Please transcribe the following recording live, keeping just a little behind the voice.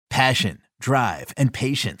Passion, drive, and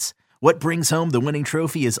patience. What brings home the winning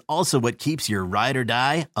trophy is also what keeps your ride or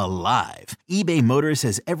die alive. eBay Motors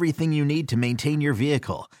has everything you need to maintain your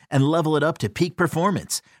vehicle and level it up to peak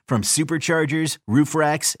performance, from superchargers, roof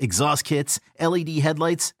racks, exhaust kits, LED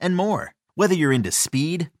headlights, and more. Whether you're into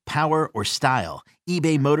speed, power, or style,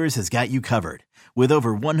 eBay Motors has got you covered. With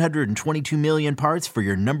over 122 million parts for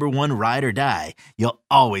your number one ride or die, you'll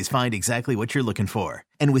always find exactly what you're looking for.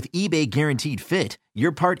 And with eBay Guaranteed Fit,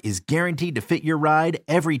 your part is guaranteed to fit your ride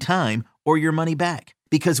every time or your money back.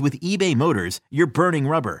 Because with eBay Motors, you're burning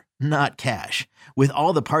rubber, not cash. With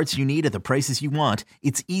all the parts you need at the prices you want,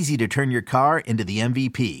 it's easy to turn your car into the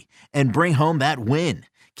MVP and bring home that win.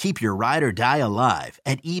 Keep your ride or die alive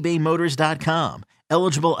at ebaymotors.com.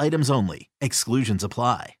 Eligible items only. Exclusions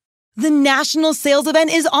apply. The national sales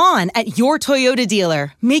event is on at your Toyota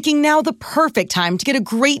dealer, making now the perfect time to get a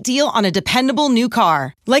great deal on a dependable new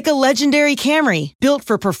car. Like a legendary Camry, built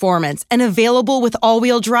for performance and available with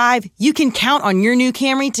all-wheel drive, you can count on your new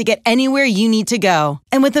Camry to get anywhere you need to go.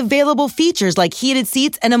 And with available features like heated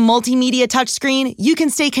seats and a multimedia touchscreen, you can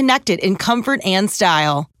stay connected in comfort and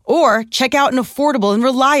style. Or check out an affordable and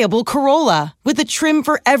reliable Corolla with a trim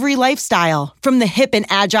for every lifestyle, from the hip and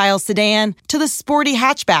agile sedan to the sporty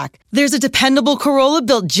hatchback. There's a dependable Corolla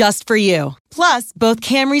built just for you. Plus, both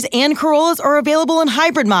Camrys and Corollas are available in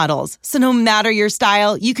hybrid models, so no matter your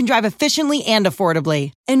style, you can drive efficiently and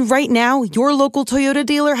affordably. And right now, your local Toyota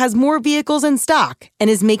dealer has more vehicles in stock and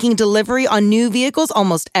is making delivery on new vehicles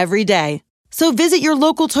almost every day. So visit your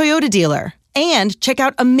local Toyota dealer. And check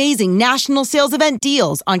out amazing national sales event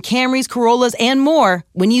deals on Camrys, Corollas, and more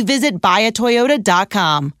when you visit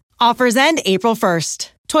buyatoyota.com. Offers end April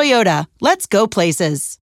 1st. Toyota, let's go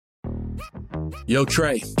places. Yo,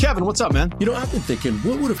 Trey. Kevin, what's up, man? You know, I've been thinking,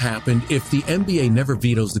 what would have happened if the NBA never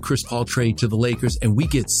vetoes the Chris Paul trade to the Lakers and we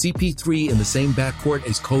get CP3 in the same backcourt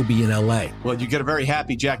as Kobe in LA? Well, you get a very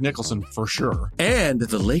happy Jack Nicholson, for sure. And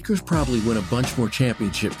the Lakers probably win a bunch more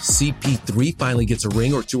championships. CP3 finally gets a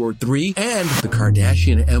ring or two or three, and the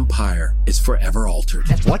Kardashian empire is forever altered.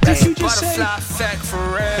 What did you just say?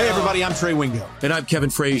 Hey, everybody, I'm Trey Wingo. And I'm Kevin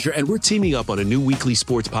Frazier, and we're teaming up on a new weekly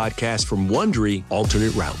sports podcast from Wondery,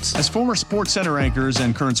 Alternate Routes. As former Sports Center anchors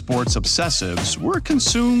and current sports obsessives, we're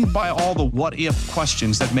consumed by all the what-if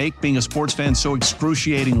questions that make being a sports fan so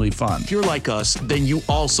excruciatingly fun. If you're like us, then you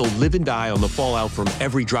also live and die on the fallout from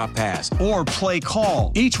every drop pass. Or play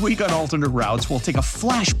call. Each week on Alternate Routes, we'll take a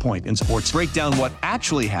flashpoint in sports, break down what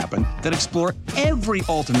actually happened, then explore every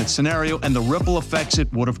alternate scenario and the ripple effects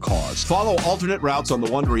it would have caused. Follow Alternate Routes on the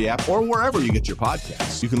Wondery app or wherever you get your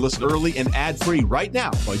podcasts. You can listen early and ad-free right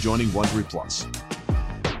now by joining Wondery Plus.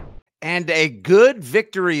 And a good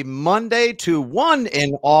victory Monday to one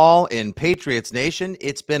and all in Patriots Nation.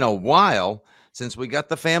 It's been a while since we got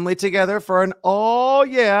the family together for an oh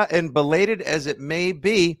yeah, and belated as it may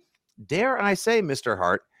be, dare I say, Mr.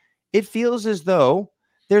 Hart, it feels as though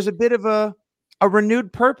there's a bit of a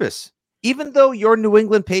renewed purpose. Even though your New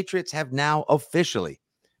England Patriots have now officially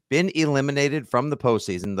been eliminated from the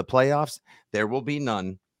postseason, the playoffs, there will be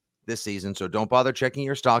none this season, so don't bother checking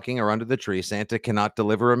your stocking or under the tree. Santa cannot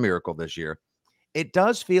deliver a miracle this year. It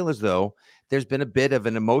does feel as though there's been a bit of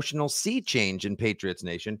an emotional sea change in Patriots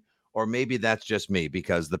Nation, or maybe that's just me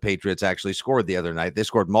because the Patriots actually scored the other night. They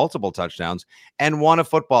scored multiple touchdowns and won a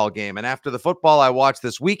football game. And after the football I watched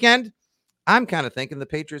this weekend, I'm kind of thinking the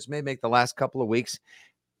Patriots may make the last couple of weeks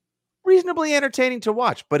reasonably entertaining to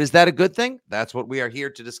watch. But is that a good thing? That's what we are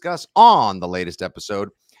here to discuss on the latest episode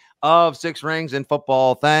of Six Rings and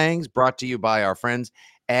Football Things, brought to you by our friends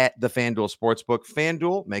at the FanDuel Sportsbook.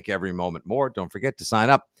 FanDuel, make every moment more. Don't forget to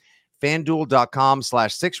sign up.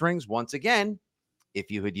 FanDuel.com/sixrings. Once again,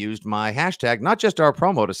 if you had used my hashtag, not just our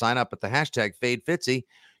promo to sign up, but the hashtag FadeFitzy,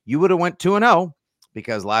 you would have went 2-0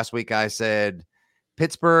 because last week I said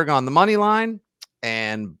Pittsburgh on the money line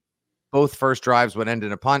and both first drives would end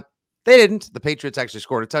in a punt. They didn't. The Patriots actually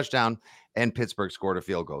scored a touchdown and Pittsburgh scored a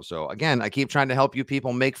field goal. So again, I keep trying to help you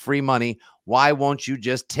people make free money. Why won't you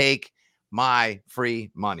just take my free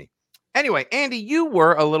money? Anyway, Andy, you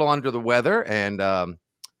were a little under the weather and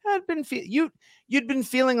had been you'd been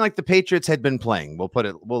feeling like the Patriots had been playing.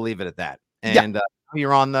 We'll leave it at that. And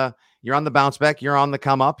you're on the bounce back. You're on the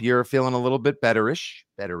come up. You're feeling a little bit better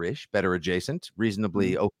adjacent,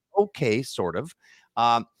 reasonably okay, sort of.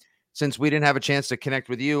 Since we didn't have a chance to connect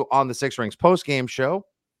with you on the Six Rings post-game show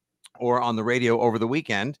or on the radio over the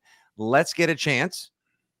weekend, let's get a chance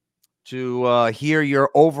to hear your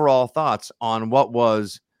overall thoughts on what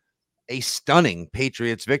was a stunning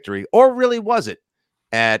Patriots victory, or really was it,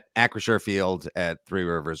 at Acrisure Field at Three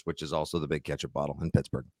Rivers, which is also the big ketchup bottle in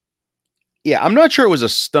Pittsburgh. Yeah, I'm not sure it was a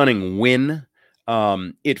stunning win.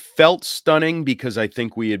 It felt stunning because I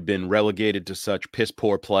think we had been relegated to such piss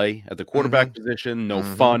poor play at the quarterback position. No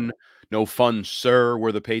fun, sir,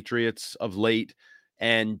 were the Patriots of late.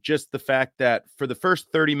 And just the fact that for the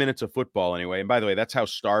first 30 minutes of football anyway, and by the way, that's how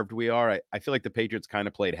starved we are. I feel like the Patriots kind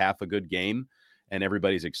of played half a good game and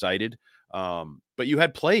everybody's excited. But you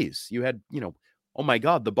had plays. You had, oh my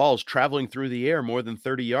God, the ball's traveling through the air more than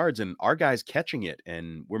 30 yards and our guys catching it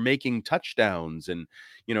and we're making touchdowns and,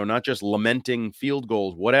 not just lamenting field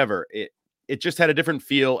goals, whatever. It just had a different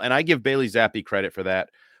feel. And I give Bailey Zappi credit for that.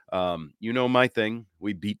 My thing,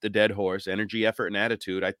 we beat the dead horse, energy, effort, and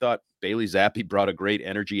attitude. I thought Bailey Zappi brought a great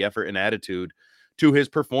energy, effort, and attitude to his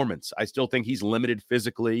performance. I still think he's limited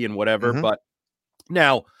physically and whatever, but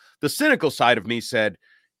now the cynical side of me said,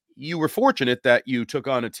 you were fortunate that you took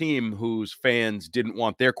on a team whose fans didn't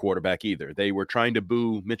want their quarterback either. They were trying to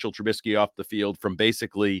boo Mitchell Trubisky off the field from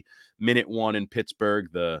basically minute one in Pittsburgh,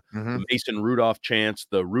 the Mason Rudolph chants,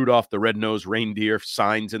 the Rudolph the Red-Nosed Reindeer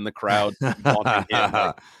signs in the crowd. Taunting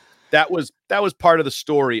him. That was part of the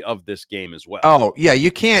story of this game as well. Oh, yeah,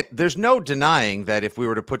 you can't – there's no denying that if we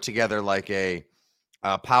were to put together like a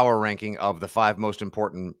power ranking of the 5 most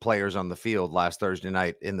important players on the field last Thursday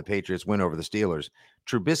night in the Patriots win over the Steelers,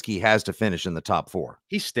 Trubisky has to finish in the top 4.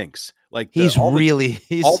 He stinks. Like all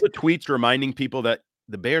the tweets reminding people that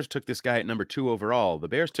the Bears took this guy at number 2 overall. The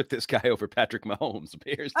Bears took this guy over Patrick Mahomes. The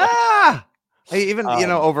Bears even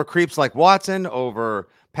over creeps like Watson, over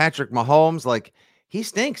Patrick Mahomes, like he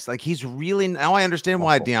stinks. Like he's really, now I understand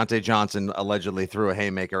why Deontay Johnson allegedly threw a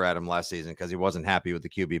haymaker at him last season, because he wasn't happy with the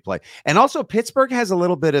QB play. And also Pittsburgh has a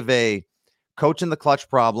little bit of a coach in the clutch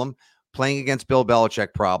problem, playing against Bill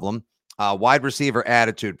Belichick problem, wide receiver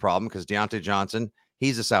attitude problem, because Deontay Johnson,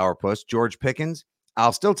 he's a sourpuss. George Pickens,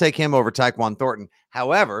 I'll still take him over Tyquan Thornton.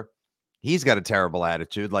 However, he's got a terrible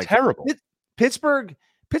attitude. Like terrible. Pittsburgh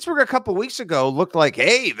a couple weeks ago looked like,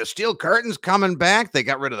 hey, the steel curtain's coming back. They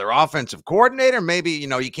got rid of their offensive coordinator. Maybe,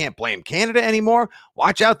 you can't blame Canada anymore.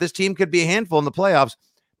 Watch out. This team could be a handful in the playoffs.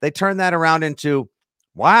 They turned that around into,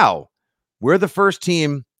 wow, we're the first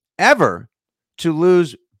team ever to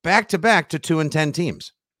lose back-to-back to 2-10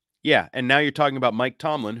 teams. Yeah, and now you're talking about Mike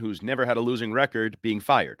Tomlin, who's never had a losing record, being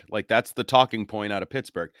fired. Like, that's the talking point out of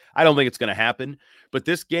Pittsburgh. I don't think it's going to happen, but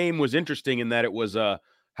this game was interesting in that it was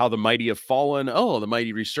how the mighty have fallen. Oh, the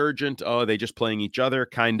mighty resurgent. Oh, are they just playing each other?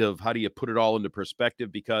 Kind of, how do you put it all into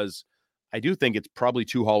perspective? Because I do think it's probably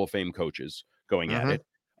 2 Hall of Fame coaches going at it.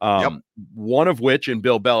 One of which, in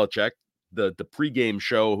Bill Belichick, the pregame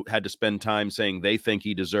show had to spend time saying they think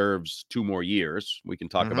he deserves 2 more years. We can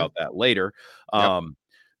talk about that later.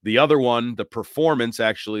 The other one, the performance,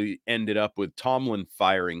 actually ended up with Tomlin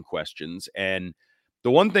firing questions. And the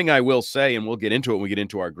one thing I will say, and we'll get into it when we get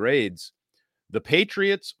into our grades, the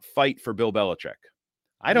Patriots fight for Bill Belichick.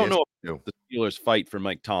 I don't know if the Steelers fight for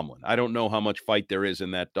Mike Tomlin. I don't know how much fight there is in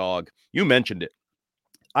that dog. You mentioned it.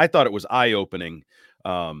 I thought it was eye-opening,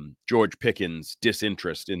 George Pickens'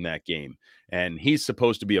 disinterest in that game. And he's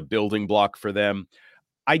supposed to be a building block for them.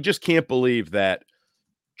 I just can't believe that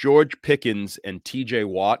George Pickens and TJ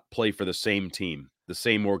Watt play for the same team, the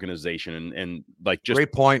same organization. And like, just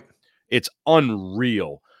great point. It's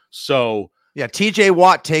unreal. So yeah, TJ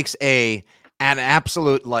Watt takes an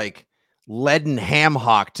absolute like leaden ham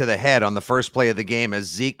hock to the head on the first play of the game as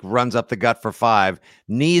Zeke runs up the gut for 5,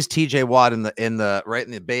 knees TJ Watt in the right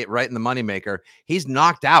in the moneymaker. He's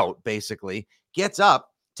knocked out, basically, gets up,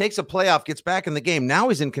 takes a playoff, gets back in the game. Now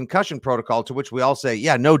he's in concussion protocol, to which we all say,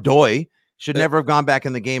 yeah, no doy. Should never have gone back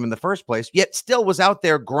in the game in the first place, yet still was out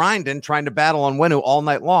there grinding, trying to battle on Wenu all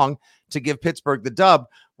night long to give Pittsburgh the dub.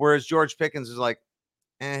 Whereas George Pickens is like,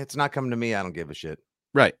 it's not coming to me. I don't give a shit.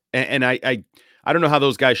 Right. And I don't know how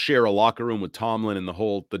those guys share a locker room with Tomlin, and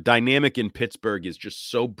the dynamic in Pittsburgh is just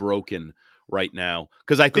so broken right now.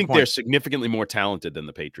 Because I think they're significantly more talented than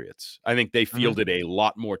the Patriots. I think they fielded a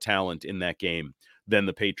lot more talent in that game than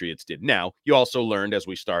the Patriots did. Now, you also learned as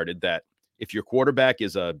we started that if your quarterback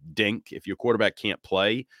is a dink, if your quarterback can't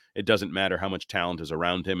play, it doesn't matter how much talent is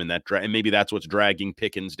around him. And and maybe that's what's dragging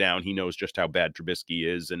Pickens down. He knows just how bad Trubisky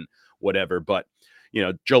is and whatever. But,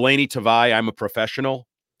 Jelani Tavai, I'm a professional.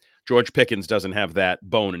 George Pickens doesn't have that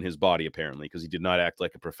bone in his body, apparently, because he did not act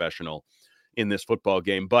like a professional in this football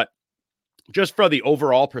game. But just for the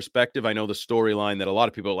overall perspective, I know the storyline that a lot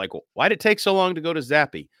of people are like, well, why did it take so long to go to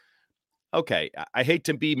Zappi? Okay, I hate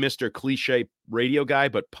to be Mr. Cliche radio guy,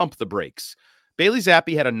 but pump the brakes. Bailey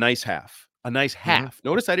Zappi had a nice half.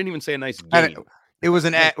 Notice I didn't even say a nice game. It was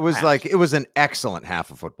an excellent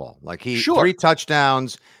half of football. Like 3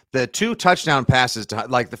 touchdowns, the 2 touchdown passes to,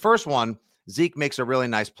 like, the first one, Zeke makes a really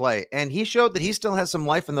nice play, and he showed that he still has some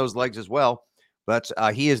life in those legs as well. But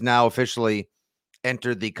he is now officially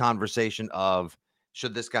entered the conversation of,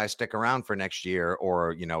 should this guy stick around for next year,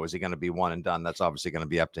 or, is he going to be one and done? That's obviously going to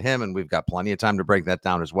be up to him, and we've got plenty of time to break that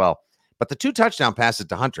down as well. But the 2 touchdown passes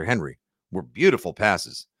to Hunter Henry were beautiful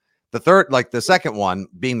passes. The second one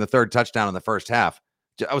being the 3rd touchdown in the first half,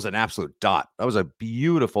 that was an absolute dot. That was a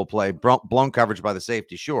beautiful play, blown coverage by the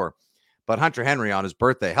safety, sure. But Hunter Henry on his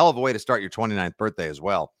birthday, hell of a way to start your 29th birthday as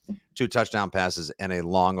well. 2 touchdown passes and a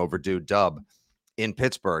long overdue dub in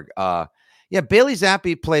Pittsburgh. Bailey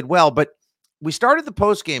Zappi played well, but we started the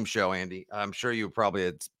post-game show, Andy. I'm sure you probably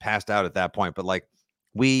had passed out at that point, but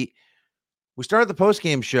we started the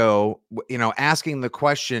post-game show, asking the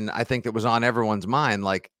question I think that was on everyone's mind.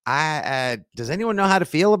 Does anyone know how to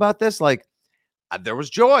feel about this? There was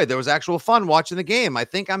joy. There was actual fun watching the game. I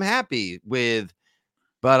think I'm happy with,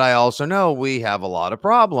 but I also know we have a lot of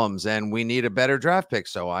problems and we need a better draft pick.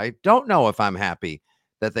 So I don't know if I'm happy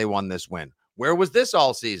that they won this win. Where was this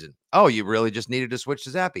all season? Oh, you really just needed to switch to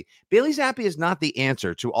Zappi. Bailey Zappi is not the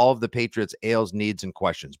answer to all of the Patriots' ails, needs, and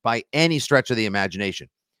questions by any stretch of the imagination.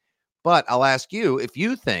 But I'll ask you if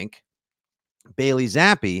you think Bailey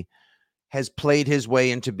Zappi has played his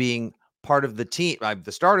way into being part of the team,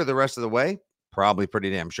 the starter the rest of the way. Probably pretty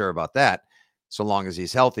damn sure about that, so long as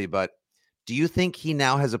he's healthy. But do you think he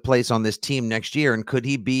now has a place on this team next year? And could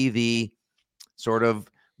he be the sort of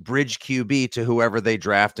bridge QB to whoever they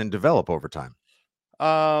draft and develop over time?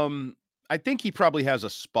 I think he probably has a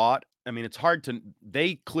spot. I mean, it's hard to,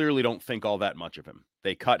 they clearly don't think all that much of him.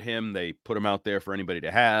 They cut him. They put him out there for anybody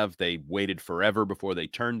to have. They waited forever before they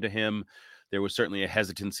turned to him. There was certainly a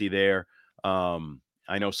hesitancy there.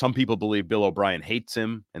 I know some people believe Bill O'Brien hates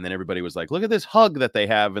him. And then everybody was like, look at this hug that they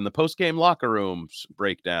have in the post-game locker room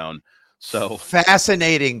breakdown. So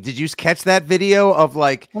fascinating. Did you catch that video of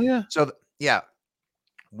Oh, yeah. So yeah.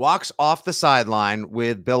 Walks off the sideline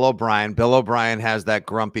with Bill O'Brien. Bill O'Brien has that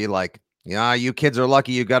grumpy, you kids are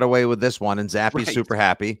lucky you got away with this one. And Zappi's super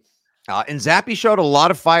happy. And Zappi showed a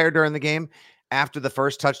lot of fire during the game. After the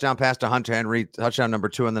first touchdown pass to Hunter Henry, touchdown number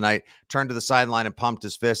 2 in the night, turned to the sideline and pumped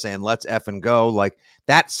his fist saying, let's effing go.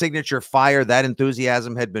 That signature fire, that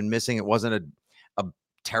enthusiasm had been missing. It wasn't a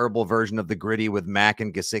terrible version of the gritty with Mack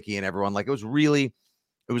and Gesicki and everyone. It was really,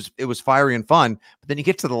 it was fiery and fun. But then you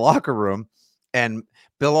get to the locker room and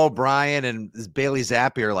Bill O'Brien and Bailey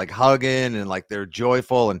Zappi are hugging and they're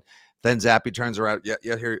joyful. And then Zappi turns around. Yeah,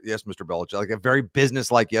 yes, Mr. Belichick. A very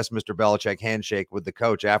business-like, yes, Mr. Belichick handshake with the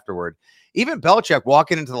coach afterward. Even Belichick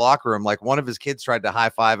walking into the locker room, one of his kids tried to high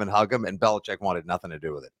five and hug him, and Belichick wanted nothing to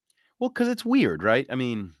do with it. Well, because it's weird, right? I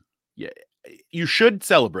mean, yeah, you should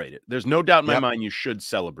celebrate it. There's no doubt in my mind you should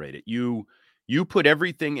celebrate it. You put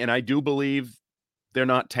everything, and I do believe they're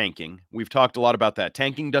not tanking. We've talked a lot about that.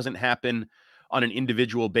 Tanking doesn't happen on an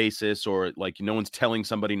individual basis, or no one's telling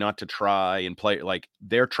somebody not to try and play.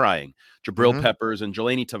 They're trying. Jabril Peppers and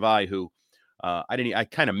Jelani Tavai, who I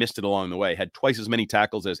kind of missed it along the way, had twice as many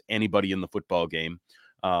tackles as anybody in the football game.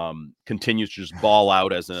 Continues to just ball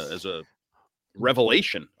out as a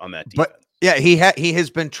revelation on that defense. But yeah, he has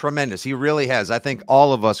been tremendous. He really has. I think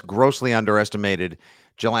all of us grossly underestimated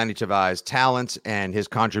Jelani Tavai's talents and his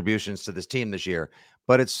contributions to this team this year.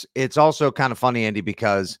 But it's also kind of funny, Andy,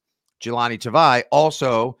 because Jelani Tavai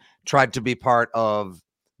also tried to be part of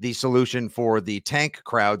the solution for the tank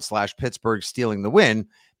crowd / Pittsburgh stealing the win,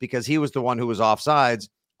 because he was the one who was offsides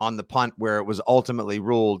on the punt where it was ultimately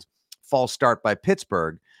ruled false start by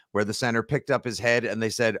Pittsburgh, where the center picked up his head and they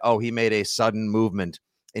said, oh, he made a sudden movement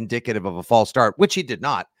indicative of a false start, which he did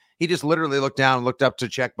not. He just literally looked down and looked up to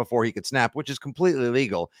check before he could snap, which is completely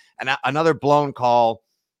legal. And another blown call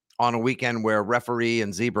on a weekend where referee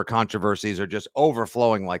and zebra controversies are just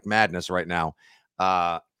overflowing like madness right now.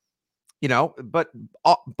 But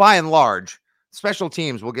by and large, special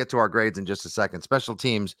teams, we'll get to our grades in just a second. Special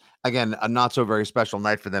teams, again, a not so very special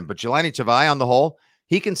night for them. But Jelani Tavai on the whole,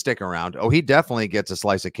 he can stick around. Oh, he definitely gets a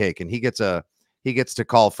slice of cake, and he gets to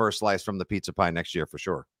call first slice from the pizza pie next year for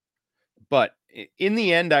sure. But in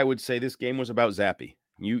the end, I would say this game was about Zappi.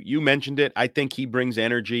 You mentioned it. I think he brings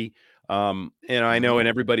energy. And I know, and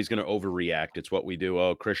everybody's going to overreact. It's what we do.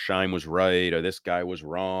 Oh, Chris Scheim was right, or this guy was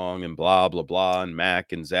wrong, and blah, blah, blah, and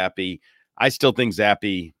Mack and Zappi. I still think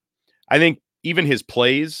Zappi, I think even his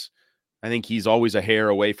plays, I think he's always a hair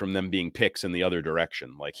away from them being picks in the other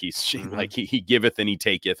direction. He giveth and he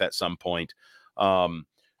taketh at some point.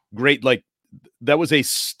 Great. That was a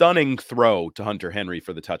stunning throw to Hunter Henry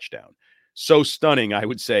for the touchdown. So stunning, I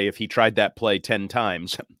would say, if he tried that play 10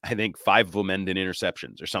 times, I think 5 of them end in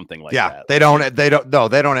interceptions or something like that. They don't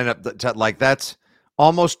end up that's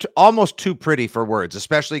almost too pretty for words,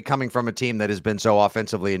 especially coming from a team that has been so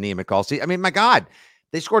offensively anemic all season. I mean, my God,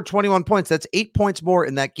 they scored 21 points. That's 8 points more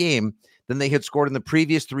in that game than they had scored in the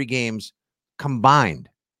previous 3 games combined.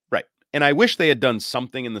 Right. And I wish they had done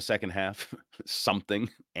something in the second half.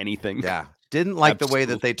 Anything. Yeah. Didn't like the way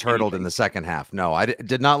that they turtled in the second half. No, I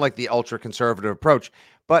did not like the ultra conservative approach.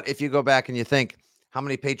 But if you go back and you think, how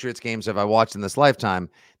many Patriots games have I watched in this lifetime?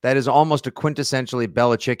 That is almost a quintessentially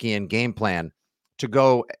Belichickian game plan to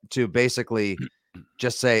go to basically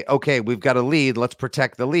just say, okay, we've got a lead. Let's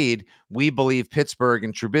protect the lead. We believe Pittsburgh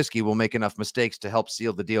and Trubisky will make enough mistakes to help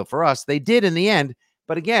seal the deal for us. They did in the end.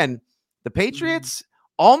 But again, the Patriots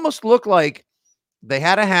almost look like they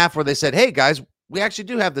had a half where they said, hey, guys, we actually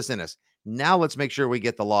do have this in us. Now let's make sure we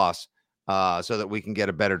get the loss so that we can get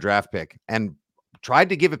a better draft pick. And tried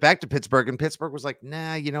to give it back to Pittsburgh, and Pittsburgh was like,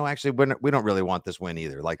 nah, actually, we don't really want this win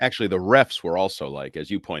either. Like, actually, the refs were also like,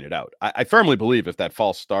 as you pointed out, I firmly believe if that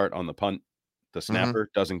false start on the punt, the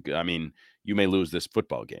snapper doesn't, I mean, you may lose this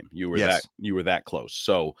football game. You were that close.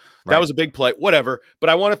 So that was a big play, whatever.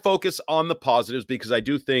 But I want to focus on the positives because I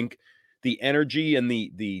do think the energy and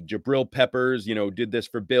the Jabril Peppers, did this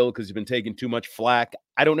for Bill because he's been taking too much flack.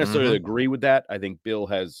 I don't necessarily agree with that. I think Bill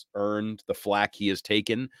has earned the flack he has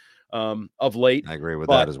taken of late. I agree with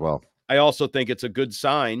that as well. I also think it's a good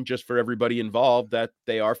sign just for everybody involved that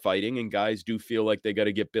they are fighting and guys do feel like they got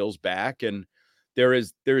to get Bills back. And there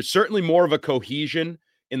is certainly more of a cohesion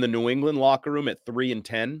in the New England locker room at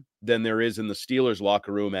 3-10 than there is in the Steelers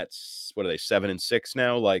locker room at, what are they, 7-6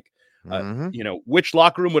 now? Like, which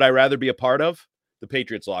locker room would I rather be a part of? The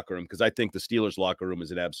Patriots locker room, because I think the Steelers locker room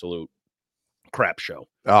is an absolute crap show.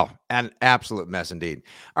 Oh, an absolute mess indeed.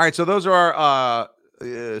 All right, so those are our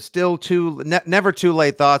still never too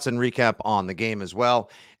late thoughts and recap on the game as well.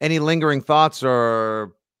 Any lingering thoughts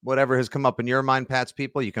or whatever has come up in your mind, Pat's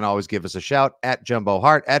people, you can always give us a shout at Jumbo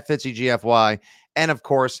Hart, at FitzyGFY, and of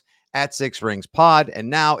course at 6 Rings Pod. And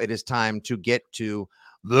now it is time to get to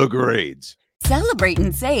the grades. Celebrate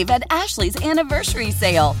and save at Ashley's Anniversary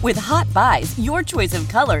Sale. With Hot Buys, your choice of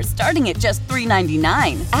colors starting at just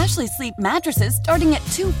 $3.99. Ashley Sleep mattresses starting at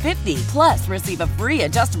 $2.50. Plus, receive a free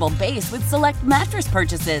adjustable base with select mattress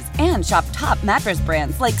purchases. And shop top mattress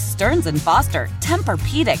brands like Stearns & Foster,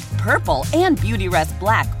 Tempur-Pedic, Purple, and Beautyrest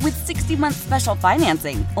Black with 60-month special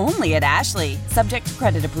financing. Only at Ashley. Subject to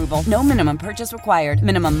credit approval. No minimum purchase required.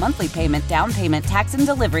 Minimum monthly payment, down payment, tax, and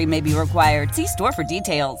delivery may be required. See store for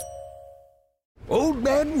details. Old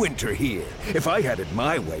Man Winter here. If I had it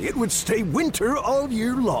my way, it would stay winter all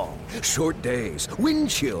year long. Short days, wind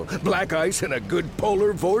chill, black ice, and a good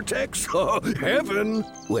polar vortex. Oh, heaven.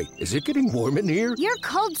 Wait, is it getting warm in here? Your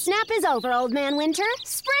cold snap is over, Old Man Winter.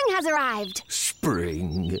 Spring has arrived.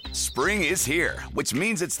 Spring. Spring is here, which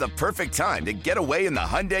means it's the perfect time to get away in the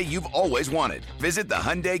Hyundai you've always wanted. Visit the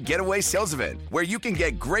Hyundai Getaway Sales Event, where you can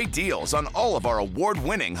get great deals on all of our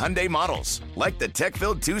award-winning Hyundai models, like the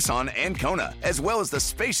tech-filled Tucson and Kona, as well as the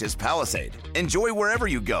spacious Palisade. Enjoy wherever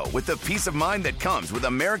you go with the peace of mind that comes with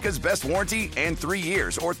America's best warranty and 3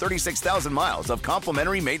 years or 36,000 miles of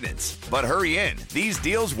complimentary maintenance. But hurry in, these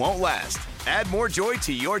deals won't last. Add more joy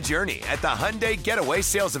to your journey at the Hyundai Getaway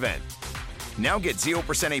Sales Event. Now get 0%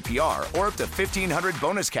 APR or up to $1,500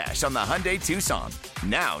 bonus cash on the Hyundai Tucson.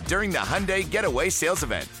 Now during the Hyundai Getaway Sales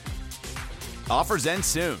Event. Offers end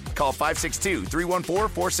soon. Call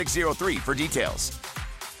 562-314-4603 for details.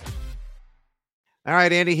 All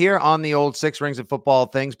right, Andy, here on the old 6 Rings of Football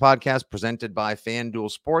Things podcast presented by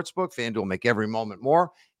FanDuel Sportsbook. FanDuel, make every moment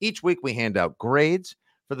more. Each week we hand out grades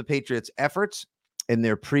for the Patriots' efforts in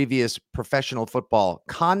their previous professional football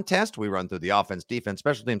contest. We run through the offense, defense,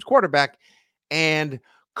 special teams, quarterback, and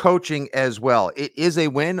coaching as well. It is a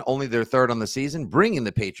win, only their third on the season, bringing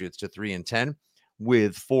the Patriots to 3-10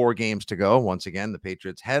 with 4 games to go. Once again, the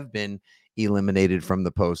Patriots have been eliminated from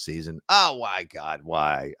the postseason. Oh, my God,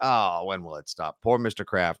 why? Oh, when will it stop? Poor Mr.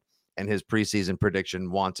 Kraft and his preseason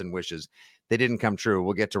prediction, wants and wishes. They didn't come true.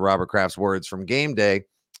 We'll get to Robert Kraft's words from game day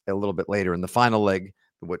a little bit later in the final leg,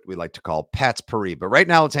 what we like to call Pat's Parade. But right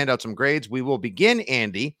now, let's hand out some grades. We will begin,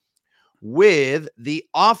 Andy, with the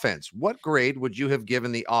offense. What grade would you have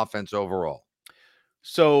given the offense overall?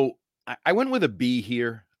 So I went with a B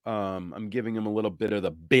here. I'm giving him a little bit of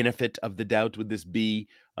the benefit of the doubt with this B.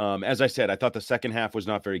 As I said, I thought the second half was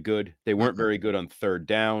not very good. They weren't very good on third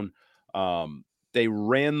down. They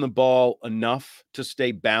ran the ball enough to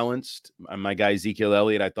stay balanced. My guy Ezekiel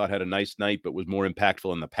Elliott, I thought, had a nice night, but was more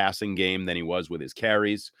impactful in the passing game than he was with his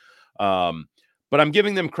carries. But I'm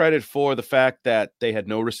giving them credit for the fact that they had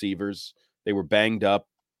no receivers. They were banged up.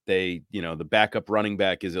 The backup running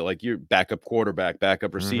back is like your backup quarterback,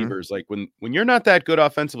 backup receivers. Like when you're not that good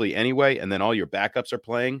offensively anyway, and then all your backups are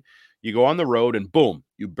playing, you go on the road and boom,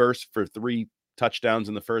 you burst for 3 touchdowns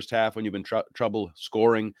in the first half when you've been trouble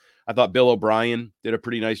scoring. I thought Bill O'Brien did a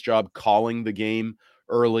pretty nice job calling the game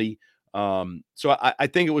early. So I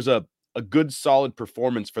think it was a good, solid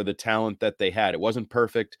performance for the talent that they had. It wasn't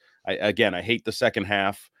perfect. I hate the second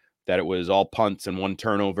half, that it was all punts and one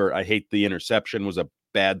turnover. I hate the interception was a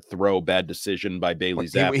bad throw, bad decision by Bailey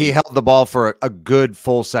Zappi. He held the ball for a good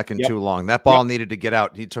full second too long. That ball needed to get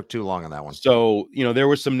out. He took too long on that one. So, there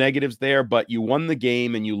were some negatives there, but you won the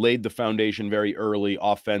game and you laid the foundation very early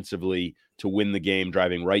offensively to win the game,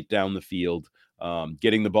 driving right down the field,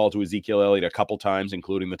 getting the ball to Ezekiel Elliott a couple times,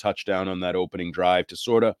 including the touchdown on that opening drive to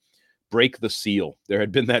sort of break the seal. There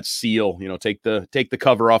had been that seal, take the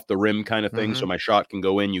cover off the rim kind of thing. So my shot can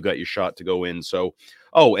go in. You got your shot to go in. So,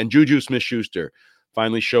 and Juju Smith-Schuster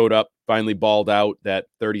finally showed up, finally balled out that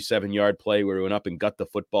 37-yard play where he went up and got the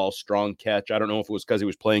football, strong catch. I don't know if it was because he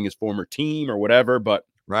was playing his former team or whatever, but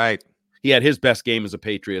he had his best game as a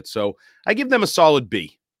Patriot. So I give them a solid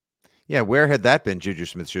B. Yeah, where had that been, Juju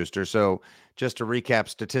Smith-Schuster? So just to recap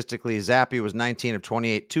statistically, Zappi was 19 of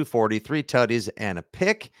 28, 240, 3 tutties, and a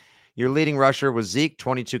pick. Your leading rusher was Zeke,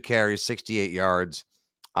 22 carries, 68 yards.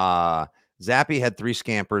 Zappi had 3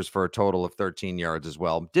 scampers for a total of 13 yards as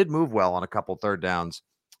well. Did move well on a couple third downs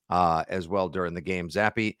as well during the game.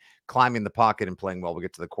 Zappi climbing the pocket and playing well. We'll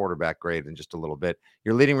get to the quarterback grade in just a little bit.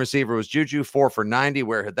 Your leading receiver was Juju, 4 for 90.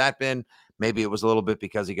 Where had that been? Maybe it was a little bit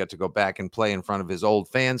because he got to go back and play in front of his old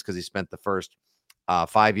fans because he spent the first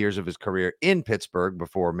 5 years of his career in Pittsburgh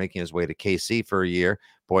before making his way to KC for a year.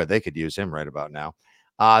 Boy, they could use him right about now.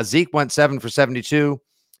 Zeke went 7 for 72,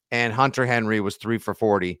 and Hunter Henry was 3 for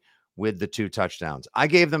 40 with the 2 touchdowns. I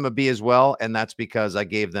gave them a B as well, and that's because I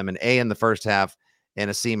gave them an A in the first half and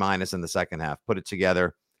a C- in the second half. Put it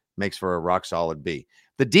together, makes for a rock solid B.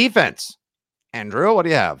 The defense, Andrew, what do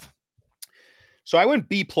you have? So I went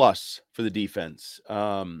B+ for the defense.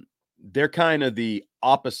 They're kind of the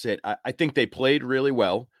opposite. I think they played really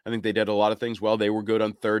well. I think they did a lot of things well. They were good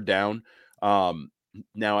on third down.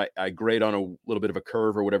 Now I grade on a little bit of a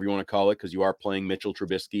curve or whatever you want to call it, because you are playing Mitchell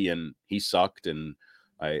Trubisky and he sucked. And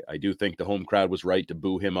I do think the home crowd was right to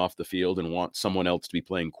boo him off the field and want someone else to be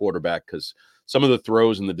playing quarterback, because some of the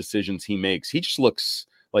throws and the decisions he makes, he just looks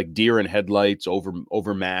like deer in headlights,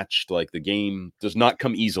 overmatched. Like the game does not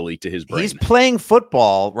come easily to his brain. He's playing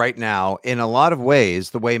football right now in a lot of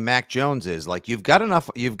ways the way Mac Jones is. Like you've got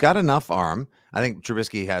enough arm. I think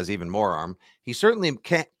Trubisky has even more arm. He certainly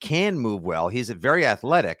can move well. He's very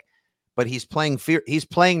athletic, but he's playing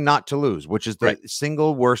not to lose, which is the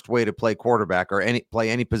single worst way to play quarterback or play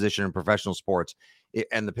any position in professional sports.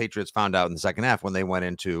 And the Patriots found out in the second half when they went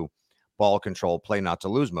into ball control, play not to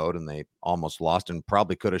lose mode, and they almost lost and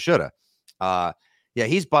probably coulda, shoulda.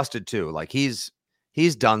 He's busted too. Like he's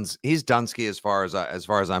Dunsky as far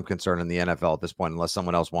as I'm concerned in the NFL at this point, unless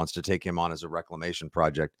someone else wants to take him on as a reclamation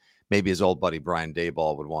project. Maybe his old buddy Brian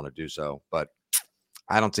Daboll would want to do so, but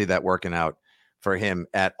I don't see that working out for him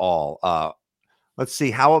at all. Let's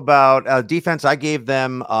see. How about defense? I gave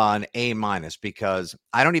them an A- because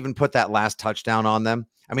I don't even put that last touchdown on them.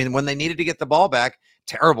 I mean, when they needed to get the ball back,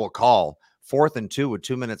 terrible call. 4th and 2 with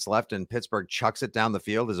 2 minutes left, and Pittsburgh chucks it down the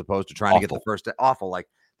field as opposed to trying to get the first. Awful. Like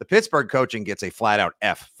the Pittsburgh coaching gets a flat out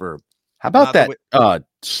F for. How about that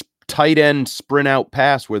tight end sprint out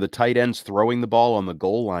pass where the tight end's throwing the ball on the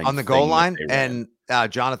goal line? On the goal line, and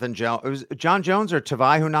Jonathan Jones. It was John Jones or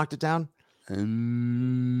Tavai who knocked it down.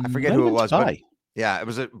 I forget who it was. Yeah, it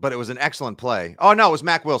was but it was an excellent play. Oh no, it was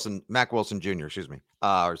Mac Wilson Jr., excuse me.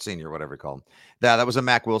 Or senior, whatever you call him. That was a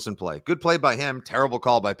Mac Wilson play. Good play by him. Terrible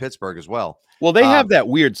call by Pittsburgh as well. Well, they have that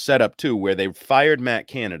weird setup too, where they fired Matt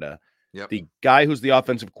Canada. Yep. The guy who's the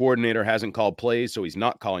offensive coordinator hasn't called plays, so he's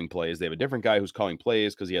not calling plays. They have a different guy who's calling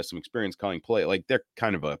plays because he has some experience calling play. Like they're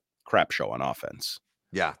kind of a crap show on offense.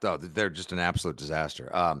 Yeah, they're just an absolute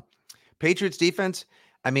disaster. Patriots defense.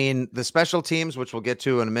 I mean, the special teams, which we'll get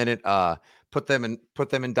to in a minute, put them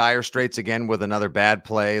in dire straits again with another bad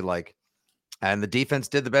play. And the defense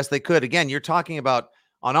did the best they could. Again, you're talking about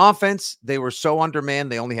on offense, they were so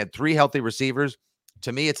undermanned. They only had 3 healthy receivers.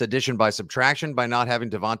 To me, it's addition by subtraction by not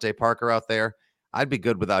having Devontae Parker out there. I'd be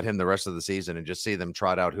good without him the rest of the season and just see them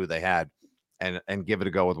trot out who they had and give it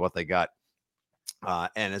a go with what they got.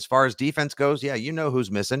 And as far as defense goes, yeah, you know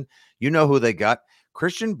who's missing. You know who they got.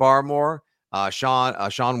 Christian Barmore.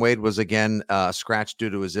 Sean Wade was again scratched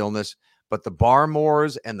due to his illness. But the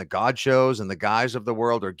Barmores and the Godshows and the guys of the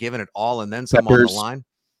world are giving it all and then some on the line.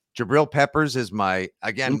 Jabril Peppers is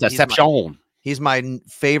he's my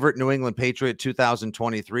favorite New England Patriot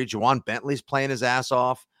 2023. Juwan Bentley's playing his ass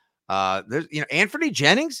off. There's Anthony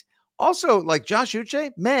Jennings, also like Josh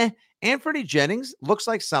Uche. Anthony Jennings looks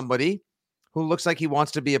like somebody who looks like he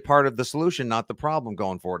wants to be a part of the solution, not the problem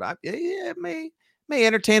going forward. It may may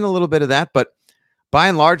entertain a little bit of that, but by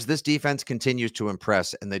and large, this defense continues to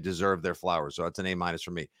impress, and they deserve their flowers. So it's an A-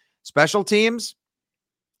 for me. Special teams,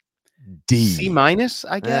 D. C-, I guess.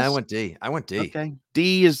 I went D. Okay.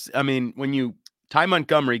 D is, I mean, Ty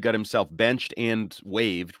Montgomery got himself benched and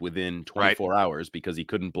waived within 24 hours because he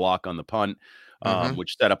couldn't block on the punt,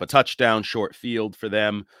 which set up a touchdown, short field for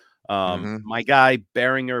them. My guy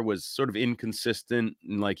Behringer was sort of inconsistent,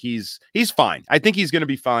 and like he's fine. I think he's going to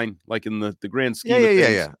be fine, like in the grand scheme of things.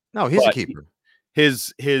 Yeah. No, he's a keeper.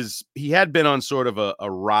 He had been on sort of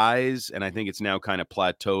a rise, and I think it's now kind of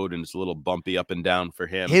plateaued and it's a little bumpy up and down for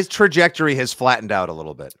him. His trajectory has flattened out a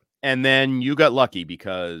little bit. And then you got lucky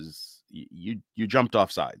because you jumped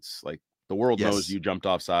off sides. Like the world knows you jumped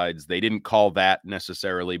off sides. They didn't call that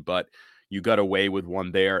necessarily, but you got away with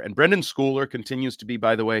one there. And Brendan Schooler continues to be,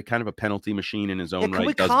 by the way, kind of a penalty machine in his own right. Can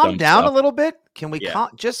we calm down a little bit? Can we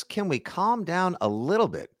calm down a little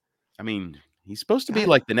bit? I mean, he's supposed to be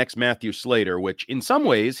like the next Matthew Slater, which in some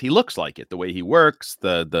ways he looks like it, the way he works,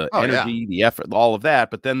 the energy, the effort, all of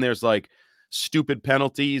that. But then there's like stupid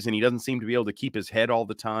penalties, and he doesn't seem to be able to keep his head all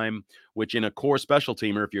the time, which in a core special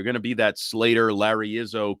teamer, if you're going to be that Slater, Larry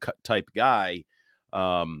Izzo type guy,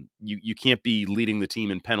 you can't be leading the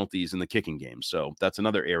team in penalties in the kicking game. So that's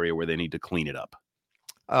another area where they need to clean it up.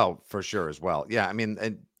 Oh, for sure as well. Yeah. I mean,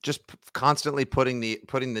 and just constantly putting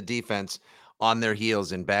the defense on their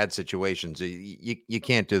heels in bad situations. You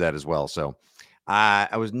can't do that as well. So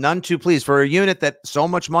I was none too pleased for a unit that so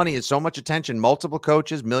much money is so much attention, multiple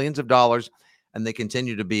coaches, millions of dollars, and they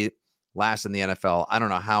continue to be last in the NFL. I don't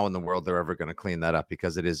know how in the world they're ever going to clean that up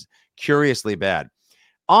because it is curiously bad.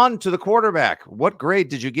 On to the quarterback. What grade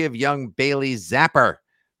did you give young Bailey Zapper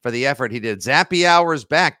for the effort he did? Zappy hours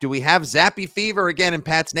back. Do we have Zappy fever again in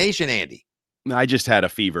Pat's Nation, Andy? I just had a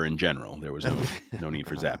fever in general. There was no need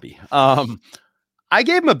for Zappy. I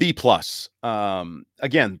gave him a B+.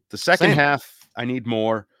 Again, the second half, I need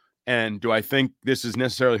more. And do I think this is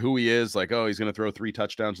necessarily who he is? Like, oh, he's going to throw 3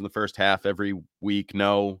 touchdowns in the first half every week?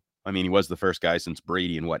 No. I mean, he was the first guy since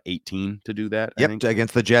Brady in 18 to do that. Yep, I think.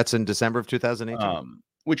 Against the Jets in December of 2018.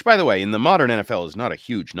 Which, by the way, in the modern NFL is not a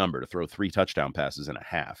huge number to throw 3 touchdown passes in a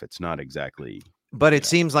half. It's not exactly. But it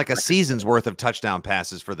seems like a season's worth of touchdown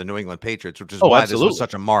passes for the New England Patriots, which is why this was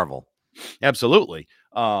such a marvel. Absolutely.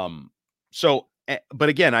 But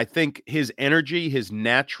again, I think his energy, his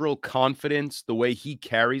natural confidence, the way he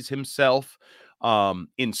carries himself,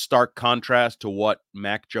 in stark contrast to what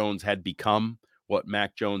Mac Jones had become, what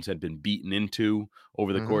Mac Jones had been beaten into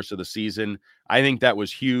over the course of the season. I think that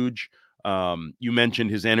was huge. You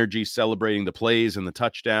mentioned his energy celebrating the plays and the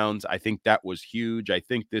touchdowns. I think that was huge. I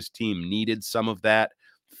think this team needed some of that.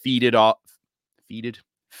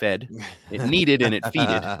 Fed. It needed and it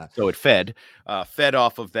feeded. So it fed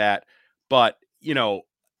off of that. But, you know,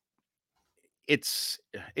 it's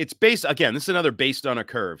based, again, this is another based on a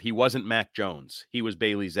curve. He wasn't Mac Jones. He was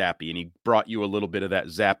Bailey Zappi, and he brought you a little bit of that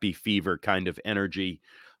Zappi fever kind of energy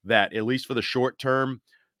that, at least for the short term,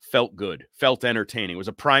 felt good, felt entertaining. It was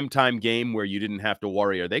a primetime game where you didn't have to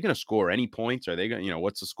worry, are they going to score any points? Are they going to,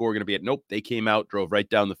 what's the score going to be at? Nope. They came out, drove right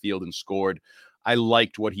down the field and scored. I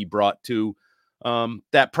liked what he brought to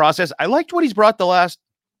that process. I liked what he's brought the last,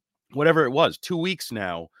 whatever it was, 2 weeks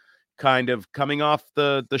now, kind of coming off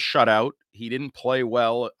the shutout. He didn't play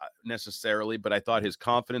well necessarily, but I thought his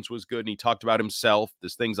confidence was good. And he talked about himself.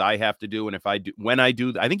 There's things I have to do. And I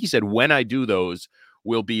think he said, when I do those,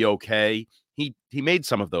 we'll be okay. He made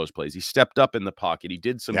some of those plays. He stepped up in the pocket. He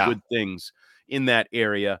did some good things in that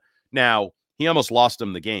area. Now, he almost lost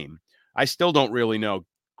him the game. I still don't really know.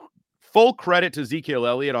 Full credit to Ezekiel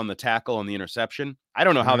Elliott on the tackle on the interception. I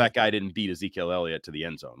don't know how that guy didn't beat Ezekiel Elliott to the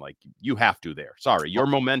end zone. Like, you have to there. Sorry, your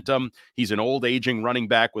momentum. He's an old aging running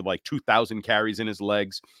back with like 2,000 carries in his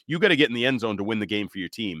legs. You got to get in the end zone to win the game for your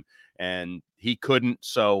team. And he couldn't.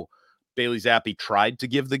 So Bailey Zappi tried to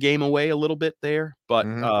give the game away a little bit there. But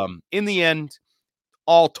in the end,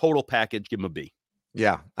 all total package, give him a B.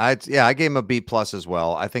 Yeah, I gave him a B+ as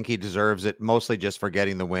well. I think he deserves it, mostly just for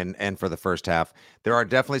getting the win and for the first half. There are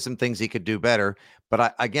definitely some things he could do better,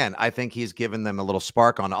 but I think he's given them a little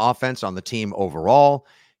spark on offense, on the team overall.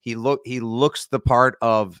 He looks the part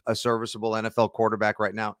of a serviceable NFL quarterback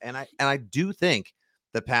right now, and I do think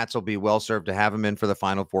the Pats will be well served to have him in for the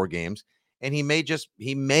final 4 games, and he may just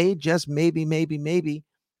maybe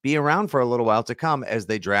be around for a little while to come as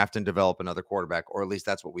they draft and develop another quarterback, or at least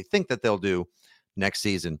that's what we think that they'll do next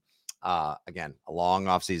season. Again, a long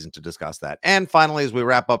off season to discuss that. And finally, as we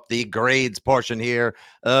wrap up the grades portion here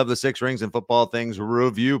of the Six Rings and Football Things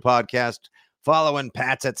review podcast, following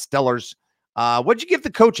Pats at Stellars, what'd you give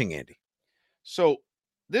the coaching, Andy? So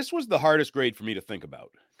this was the hardest grade for me to think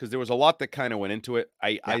about because there was a lot that kind of went into it.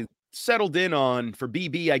 I settled in on, for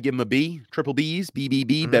BB, I give him a B, triple B's,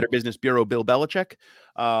 BBB, Better Business Bureau, Bill Belichick.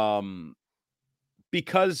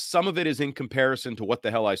 Because some of it is in comparison to what the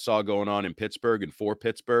hell I saw going on in Pittsburgh and for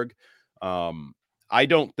Pittsburgh. I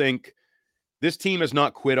don't think this team has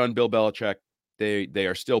not quit on Bill Belichick. They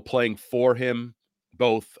are still playing for him,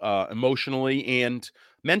 both emotionally and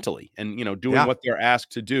mentally, and doing what they're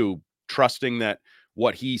asked to do, trusting that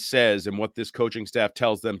what he says and what this coaching staff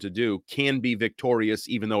tells them to do can be victorious,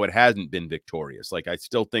 even though it hasn't been victorious. Like, I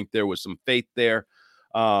still think there was some faith there.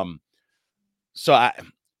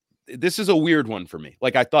 This is a weird one for me.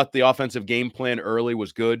 Like, I thought the offensive game plan early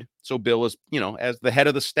was good. So Bill is, as the head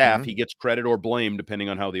of the staff, he gets credit or blame depending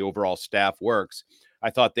on how the overall staff works. I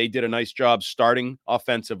thought they did a nice job starting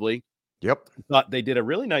offensively. Yep. I thought they did a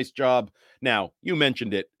really nice job. Now, you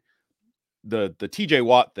mentioned it, the TJ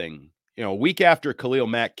Watt thing. A week after Khalil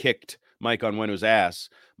Mack kicked Mike Onwenu's ass,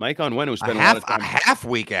 Mike Onwenu spent a lot of time. A half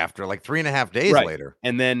week after, like 3.5 days later.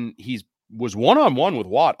 And then was one-on-one with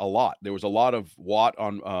Watt a lot. There was a lot of Watt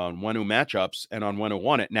on Onwenu matchups, and Onwenu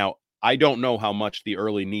won it. Now, I don't know how much the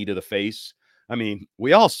early knee to the face. I mean,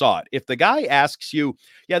 we all saw it. If the guy asks you,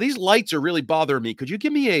 these lights are really bothering me, could you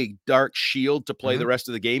give me a dark shield to play the rest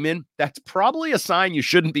of the game in? That's probably a sign you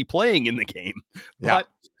shouldn't be playing in the game. Yeah. But,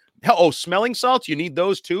 smelling salts, you need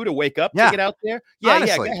those too to wake up to get out there?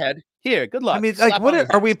 Honestly. Go ahead. Here, good luck. I mean, like,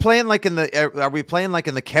 are we playing like in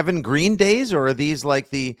the Kevin Green days, or are these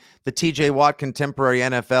like the TJ Watt contemporary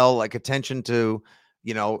NFL, like attention to,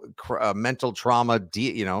 mental trauma,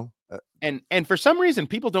 and for some reason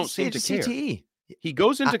people don't seem to care. CTE. He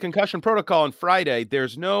goes into concussion protocol on Friday.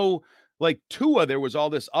 There's no, like, Tua, there was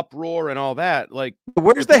all this uproar and all that. Like,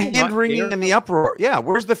 where's the hand wringing and the uproar? Yeah,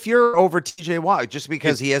 where's the furor over TJ Watt? Just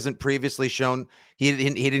because he hasn't previously shown he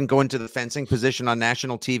didn't go into the fencing position on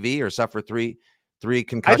national TV or suffer three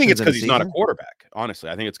concussions. I think it's because he's not a quarterback. Honestly,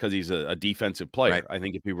 I think it's because he's a defensive player. Right. I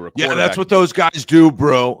think if he were a quarterback, that's what those guys do,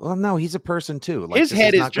 bro. Well, no, he's a person too. Like, his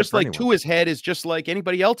head is just like Tua's head is just like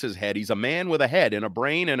anybody else's head. He's a man with a head and a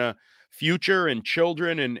brain and a future and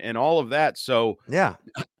children and all of that. So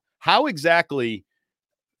how exactly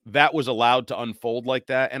that was allowed to unfold like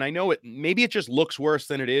that. And I know maybe it just looks worse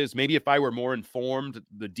than it is. Maybe if I were more informed,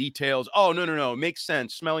 the details, no, it makes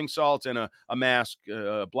sense. Smelling salts and a mask,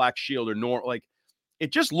 a black shield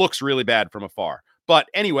it just looks really bad from afar. But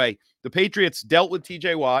anyway, the Patriots dealt with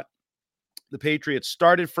TJ Watt. The Patriots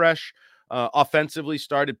started fresh, offensively,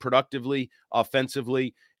 started productively,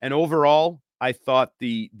 offensively. And overall, I thought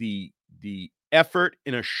the effort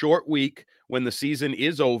in a short week when the season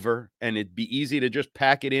is over and it'd be easy to just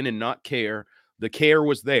pack it in and not care, the care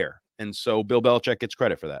was there. And so Bill Belichick gets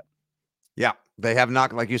credit for that. Yeah, they have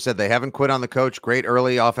not, like you said, they haven't quit on the coach. Great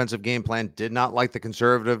early offensive game plan. Did not like the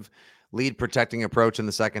conservative lead protecting approach in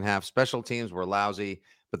the second half. Special teams were lousy,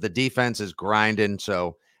 but the defense is grinding.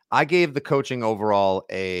 So I gave the coaching overall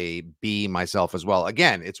a B myself as well.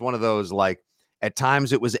 Again, it's one of those, like, at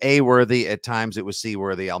times it was A worthy, at times it was C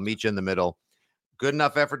worthy. I'll meet you in the middle. Good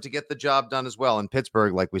enough effort to get the job done as well. And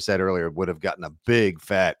Pittsburgh, like we said earlier, would have gotten a big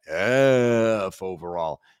fat F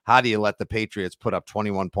overall. How do you let the Patriots put up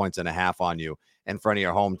 21 points and a half on you in front of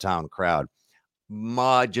your hometown crowd?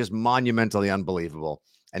 Just monumentally unbelievable.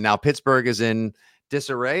 And now Pittsburgh is in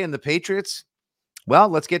disarray, and the Patriots, well,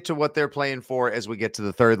 let's get to what they're playing for as we get to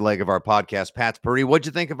the third leg of our podcast. Pat's Puri, what'd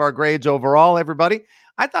you think of our grades overall, everybody?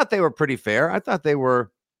 I thought they were pretty fair. I thought they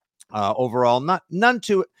were overall not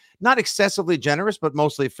excessively generous, but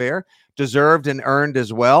mostly fair, deserved and earned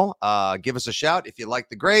as well. Give us a shout if you like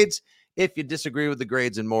the grades. If you disagree with the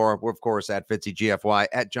grades and more, we're, of course, at Fitzy GFY,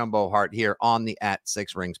 at Jumbo Hart here on the At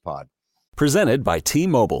Six Rings Pod. Presented by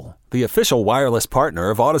T-Mobile, the official wireless partner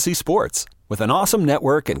of Odyssey Sports. With an awesome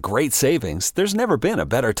network and great savings, there's never been a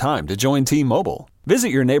better time to join T-Mobile. Visit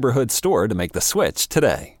your neighborhood store to make the switch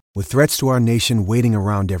today. With threats to our nation waiting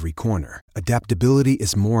around every corner, adaptability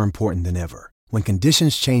is more important than ever. When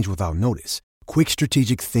conditions change without notice, quick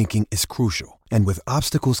strategic thinking is crucial. And with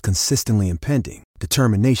obstacles consistently impending,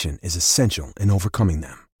 determination is essential in overcoming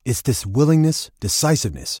them. It's this willingness,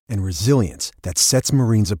 decisiveness, and resilience that sets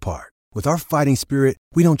Marines apart. With our fighting spirit,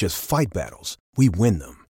 we don't just fight battles, we win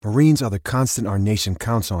them. Marines are the constant our nation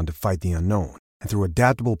counts on to fight the unknown. And through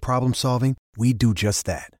adaptable problem solving, we do just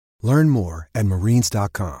that. Learn more at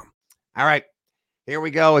marines.com. All right, here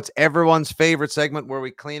we go. It's everyone's favorite segment where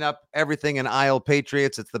we clean up everything in Isle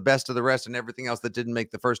Patriots. It's the best of the rest and everything else that didn't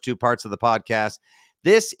make the first two parts of the podcast.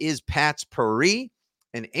 This is Pat's Puri.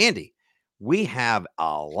 And Andy, we have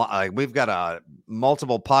a lot. We've got a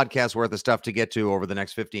multiple podcasts worth of stuff to get to over the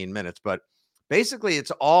next 15 minutes. But basically, it's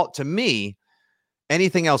all, to me,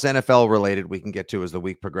 anything else NFL related we can get to as the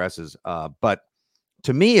week progresses. But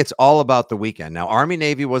to me, it's all about the weekend. Now, Army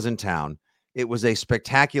Navy was in town. It was a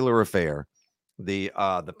spectacular affair. The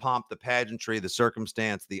pomp, the pageantry, the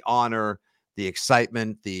circumstance, the honor, the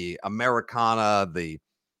excitement, the Americana, the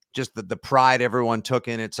pride everyone took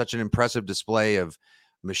in it. Such an impressive display of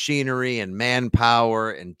machinery and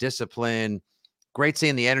manpower and discipline. Great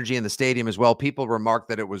seeing the energy in the stadium as well. People remarked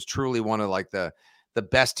that it was truly one of like the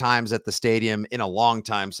best times at the stadium in a long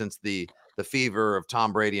time, since the fever of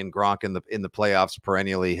Tom Brady and Gronk in the playoffs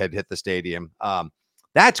perennially had hit the stadium.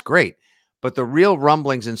 That's great. But the real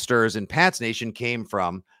rumblings and stirs in Pats Nation came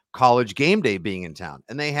from College GameDay being in town.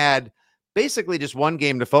 And they had basically just one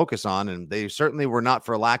game to focus on. And they certainly were not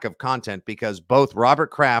for lack of content, because both Robert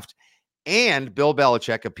Kraft and Bill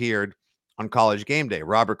Belichick appeared on College GameDay.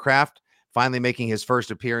 Robert Kraft finally making his first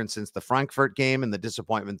appearance since the Frankfurt game and the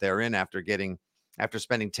disappointment therein after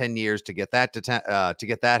spending 10 years to get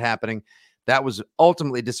that happening. That was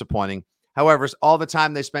ultimately disappointing. However, all the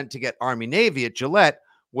time they spent to get Army Navy at Gillette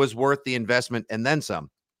was worth the investment and then some.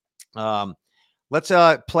 Let's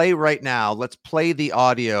play right now. Let's play the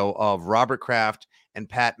audio of Robert Kraft and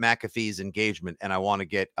Pat McAfee's engagement, and I want to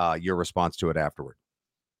get your response to it afterward.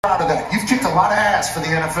 Proud of that. You've kicked a lot of ass for the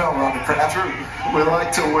NFL, Robert Kraft. We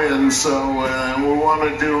like to win, so we want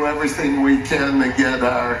to do everything we can to get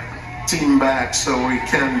our team back so we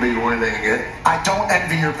can be winning it. I don't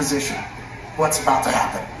envy your position. What's about to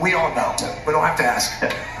happen? We all know. We don't have to ask.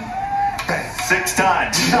 6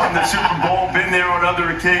 times. Won the Super Bowl, been there on other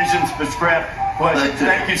occasions. Mr. Kraft, pleasure.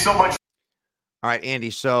 Thank you so much. All right, Andy.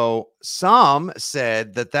 So some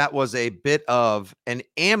said that was a bit of an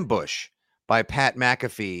ambush by Pat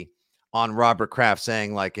McAfee on Robert Kraft,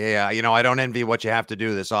 saying like, yeah, I don't envy what you have to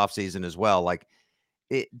do this offseason as well. Like,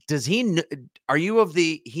 are you of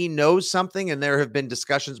the, he knows something and there have been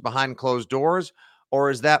discussions behind closed doors? Or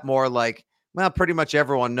is that more like, well, pretty much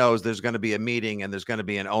everyone knows there's going to be a meeting and there's going to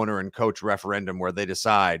be an owner and coach referendum where they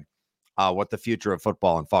decide what the future of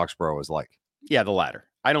football in Foxborough is like? Yeah, the latter.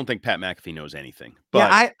 I don't think Pat McAfee knows anything. But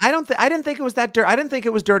yeah, I didn't think it was that I didn't think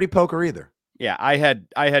it was dirty poker either. Yeah, I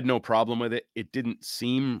had no problem with it. It didn't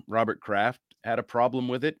seem Robert Kraft had a problem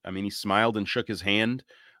with it. I mean, he smiled and shook his hand.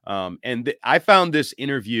 I found this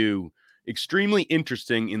interview extremely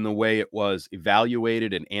interesting in the way it was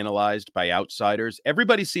evaluated and analyzed by outsiders.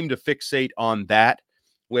 Everybody seemed to fixate on that,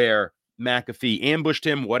 where McAfee ambushed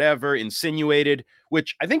him, whatever, insinuated,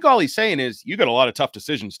 which I think all he's saying is, you got a lot of tough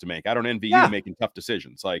decisions to make. I don't envy you making tough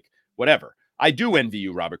decisions. Like, whatever. I do envy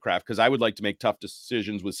you, Robert Kraft, because I would like to make tough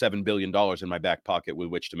decisions with $7 billion in my back pocket with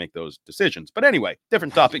which to make those decisions. But anyway,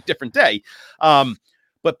 different topic, different day.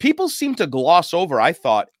 But people seem to gloss over, I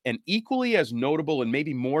thought, an equally as notable and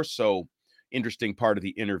maybe more so interesting part of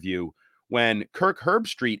the interview, when Kirk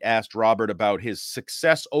Herbstreit asked Robert about his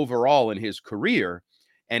success overall in his career.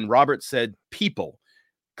 And Robert said, people,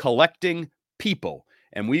 collecting people.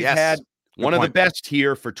 And we've had one of the best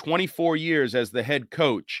here for 24 years as the head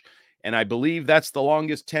coach. And I believe that's the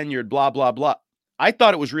longest tenured, blah, blah, blah. I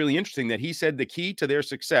thought it was really interesting that he said the key to their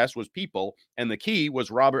success was people, and the key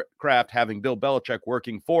was Robert Kraft having Bill Belichick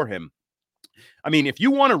working for him. I mean, if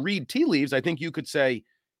you want to read tea leaves, I think you could say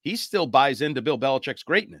he still buys into Bill Belichick's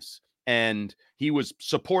greatness, and he was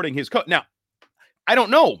supporting his coach. Now, I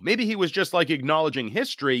don't know. Maybe he was just like acknowledging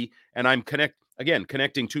history, and I'm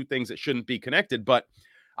connecting two things that shouldn't be connected. But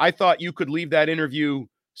I thought you could leave that interview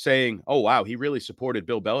saying, oh, wow, he really supported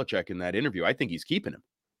Bill Belichick in that interview. I think he's keeping him.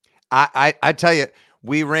 I tell you,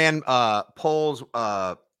 we ran polls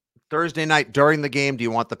Thursday night during the game. Do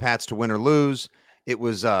you want the Pats to win or lose? It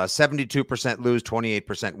was 72% lose,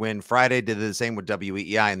 28% win. Friday did the same with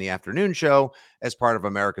WEEI in the afternoon show as part of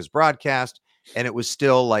America's broadcast. And it was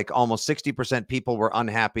still like almost 60% people were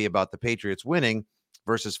unhappy about the Patriots winning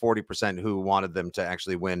versus 40% who wanted them to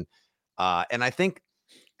actually win. And I think,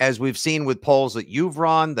 as we've seen with polls that you've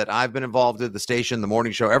run, that I've been involved in, the station, the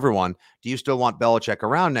morning show, everyone, do you still want Belichick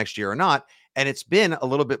around next year or not? And it's been a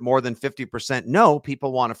little bit more than 50%. No,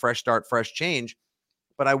 people want a fresh start, fresh change.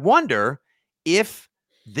 But I wonder if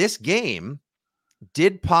this game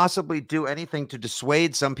did possibly do anything to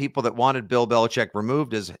dissuade some people that wanted Bill Belichick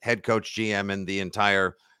removed as head coach, GM, and the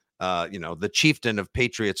entire, the chieftain of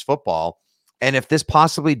Patriots football. And if this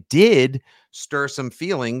possibly did stir some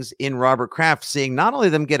feelings in Robert Kraft, seeing not only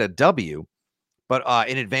them get a W, but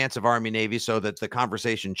in advance of Army Navy, so that the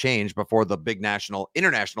conversation changed before the big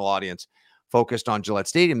international audience focused on Gillette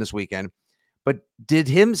Stadium this weekend. But did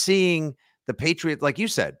him seeing the Patriots, like you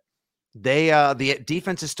said, the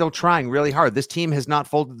defense is still trying really hard. This team has not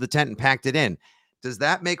folded the tent and packed it in. Does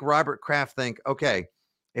that make Robert Kraft think, okay,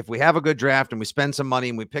 if we have a good draft and we spend some money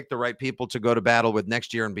and we pick the right people to go to battle with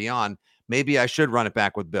next year and beyond, maybe I should run it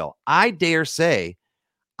back with Bill. I dare say,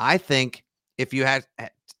 I think if you had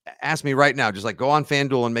asked me right now, just like go on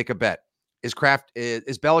FanDuel and make a bet, is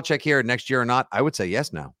Belichick here next year or not? I would say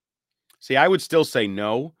yes now. See, I would still say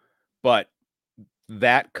no, but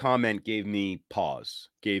that comment gave me pause,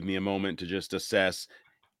 gave me a moment to just assess.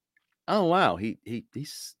 Oh, wow.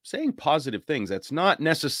 He's saying positive things. That's not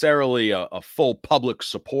necessarily a full public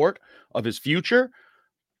support of his future,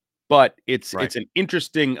 but it's an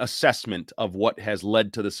interesting assessment of what has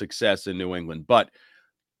led to the success in New England. But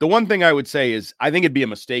the one thing I would say is I think it'd be a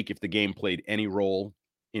mistake if the game played any role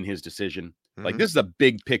in his decision. Like, this is a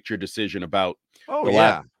big picture decision about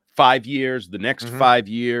last 5 years, the next 5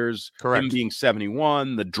 years, him being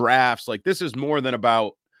 71, the drafts. Like, this is more than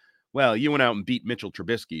about, well, you went out and beat Mitchell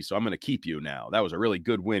Trubisky, so I'm going to keep you now. That was a really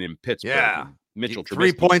good win in Pittsburgh. Yeah. Mitchell Trubisky.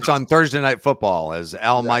 3 points on Thursday Night Football as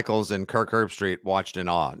Al Michaels and Kirk Herbstreit watched in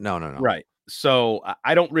awe. No. Right. So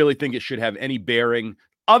I don't really think it should have any bearing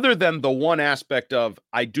other than the one aspect of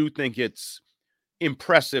I do think it's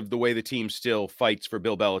impressive the way the team still fights for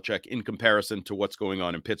Bill Belichick in comparison to what's going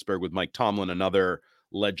on in Pittsburgh with Mike Tomlin, another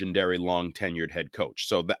legendary long tenured head coach.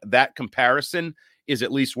 So that comparison is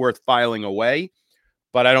at least worth filing away,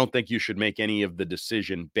 but I don't think you should make any of the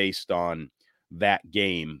decision based on that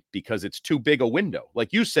game because it's too big a window.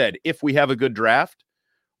 Like you said, if we have a good draft,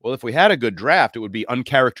 well, if we had a good draft, it would be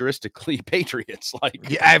uncharacteristically Patriots.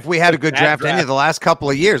 If we had a good draft any of the last couple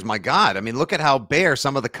of years, my God. I mean, look at how bare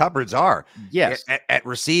some of the cupboards are. Yes. At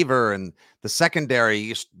receiver and the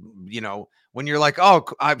secondary, when you're like, oh,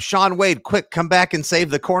 I'm Sean Wade, quick, come back and save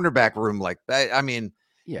the cornerback room. Like, I mean,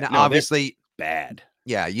 obviously bad.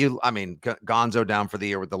 Yeah, Gonzo down for the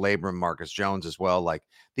year with the labrum, Marcus Jones as well. Like,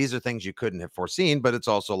 these are things you couldn't have foreseen, but it's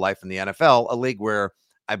also life in the NFL, a league where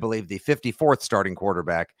I believe the 54th starting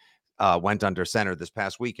quarterback went under center this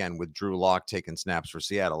past weekend with Drew Lock taking snaps for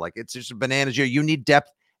Seattle. Like, it's just a bananas year. You need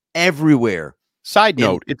depth everywhere. Side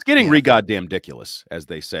note, it's getting re-goddamn ridiculous, as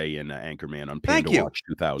they say in Anchorman on Panda Watch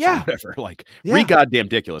 2000, whatever. Like, re-goddamn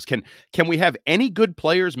ridiculous. Can we have any good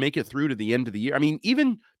players make it through to the end of the year? I mean,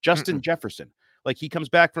 even Justin Jefferson, like, he comes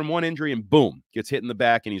back from one injury and boom, gets hit in the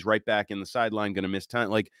back and he's right back in the sideline, going to miss time.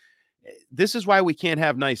 Like, this is why we can't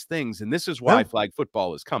have nice things. And this is why flag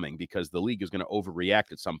football is coming, because the league is going to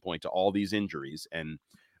overreact at some point to all these injuries. And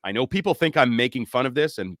I know people think I'm making fun of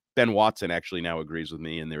this, and Ben Watson actually now agrees with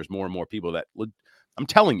me. And there's more and more people that I'm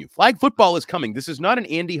telling you, flag football is coming. This is not an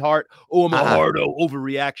Andy Hart, I'm a hardo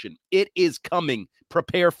overreaction. It is coming.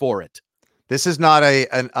 Prepare for it. This is not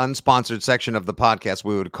an unsponsored section of the podcast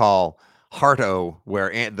we would call Hardo,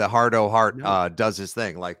 where the Hardo Hart does his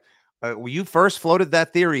thing. Like, you first floated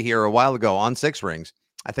that theory here a while ago on Six Rings.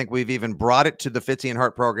 I think we've even brought it to the Fitzy and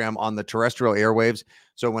Hart program on the terrestrial airwaves.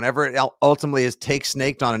 So whenever it ultimately is take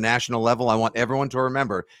snaked on a national level, I want everyone to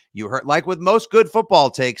remember, you heard, like with most good football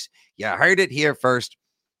takes, you heard it here first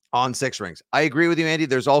on Six Rings. I agree with you, Andy.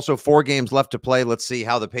 There's also 4 games left to play. Let's see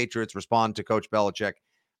how the Patriots respond to Coach Belichick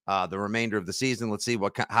the remainder of the season. Let's see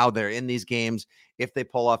how they're in these games, if they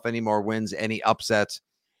pull off any more wins, any upsets.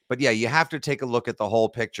 But yeah, you have to take a look at the whole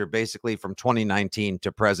picture, basically from 2019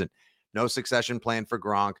 to present. No succession plan for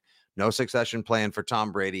Gronk, no succession plan for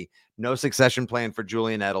Tom Brady, no succession plan for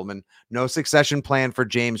Julian Edelman, no succession plan for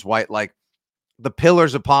James White. Like, the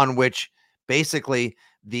pillars upon which basically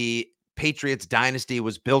the Patriots dynasty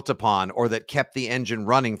was built upon, or that kept the engine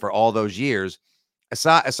running for all those years.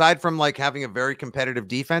 Aside from like having a very competitive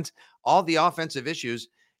defense, all the offensive issues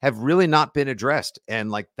have really not been addressed.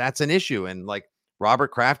 And like, that's an issue. And like, Robert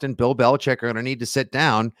Kraft and Bill Belichick are going to need to sit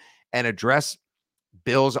down and address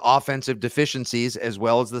Bill's offensive deficiencies, as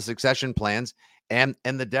well as the succession plans and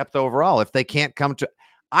the depth overall. If they can't come to,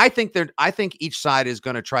 I think each side is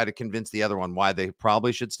going to try to convince the other one why they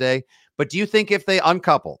probably should stay. But do you think if they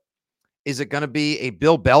uncouple, is it going to be a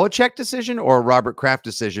Bill Belichick decision or a Robert Kraft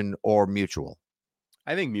decision, or mutual?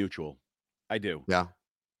 I think mutual. I do. Yeah.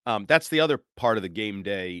 That's the other part of the game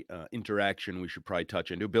day interaction we should probably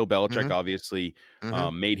touch into. Bill Belichick obviously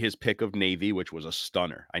made his pick of Navy, which was a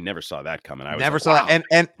stunner. I never saw that coming. I never saw that.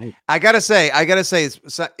 And I gotta say,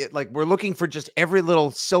 it's like, we're looking for just every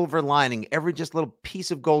little silver lining, every just little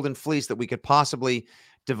piece of golden fleece that we could possibly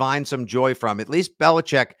divine some joy from. At least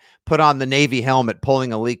Belichick put on the Navy helmet,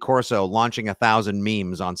 pulling a Lee Corso, launching 1,000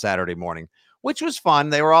 memes on Saturday morning, which was fun.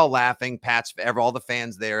 They were all laughing. All the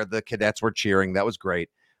fans there, the cadets were cheering. That was great.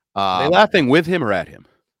 Are they laughing with him or at him?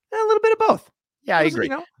 A little bit of both. Yeah, I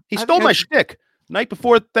agree. He stole my shtick. Night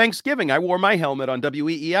before Thanksgiving, I wore my helmet on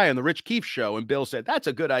WEEI on the Rich Keefe show, and Bill said, "That's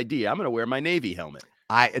a good idea. I'm going to wear my Navy helmet."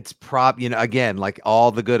 It's again, like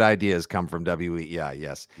all the good ideas come from WEEI.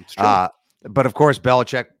 Yes. It's true. But of course,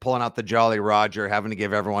 Belichick pulling out the Jolly Roger, having to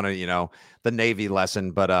give everyone the Navy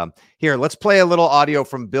lesson. But here, let's play a little audio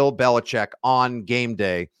from Bill Belichick on game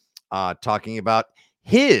day, talking about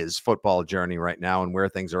his football journey right now and where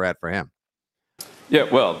things are at for him. Yeah,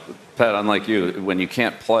 well, Pat, unlike you, when you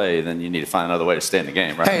can't play, then you need to find another way to stay in the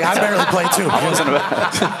game, right? Hey, I barely play too.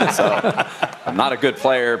 So I'm not a good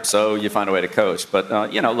player, so you find a way to coach. But,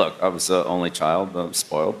 look, I was the only child,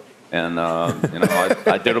 spoiled. And,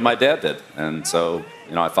 I did what my dad did. And so,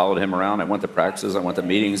 I followed him around. I went to practices. I went to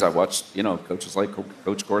meetings. I watched, coaches like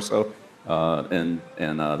Coach Corso and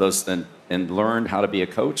learned how to be a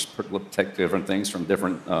coach, take different things from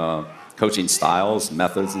different coaching styles,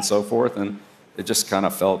 methods, and so forth. And it just kind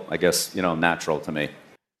of felt, I guess, natural to me.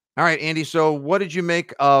 All right, Andy. So what did you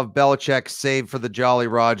make of Belichick, save for the Jolly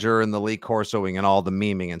Roger and the Lee Corsoing and all the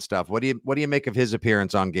memeing and stuff? What do you make of his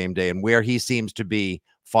appearance on game day and where he seems to be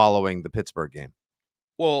following the Pittsburgh game?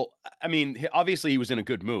 Well, I mean, obviously he was in a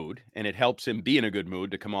good mood, and it helps him be in a good mood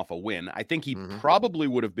to come off a win. I think he probably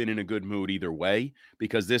would have been in a good mood either way,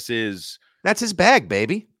 because that's his bag,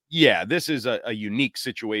 baby. Yeah, this is a unique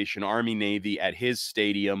situation. Army Navy at his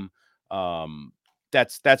stadium.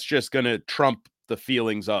 That's just going to trump the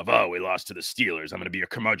feelings of, oh, we lost to the Steelers, I'm going to be a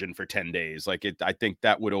curmudgeon for 10 days. I think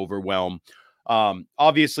that would overwhelm.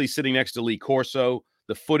 Obviously, sitting next to Lee Corso,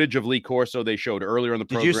 the footage of Lee Corso they showed earlier in the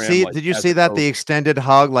program. Did you see that? The extended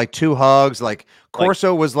hug, like 2 hugs, like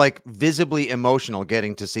Corso was like visibly emotional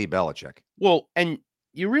getting to see Belichick. Well, and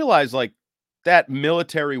you realize that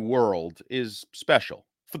military world is special.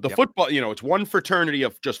 The football, it's one fraternity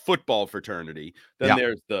of just football fraternity. Then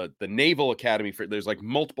there's the Naval Academy. There's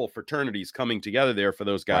multiple fraternities coming together there for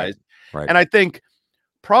those guys. Right. And I think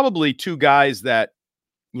probably 2 guys that,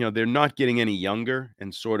 they're not getting any younger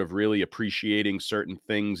and sort of really appreciating certain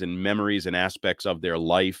things and memories and aspects of their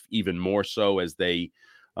life, even more so as they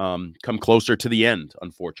come closer to the end,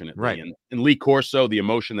 unfortunately. Right. And Lee Corso, the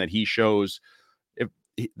emotion that he shows,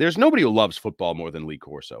 there's nobody who loves football more than Lee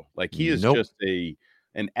Corso. He is just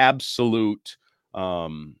an absolute,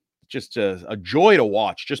 just a joy to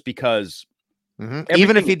watch, just because.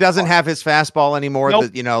 Even if he doesn't have his fastball anymore,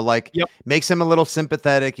 makes him a little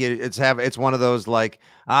sympathetic. It's one of those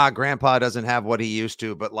grandpa doesn't have what he used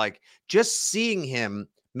to, but just seeing him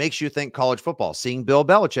makes you think college football. Seeing Bill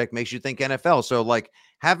Belichick makes you think NFL. So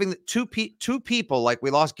having two people, we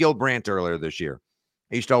lost Gil Brandt earlier this year.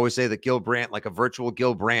 I used to always say that Gil Brandt, a virtual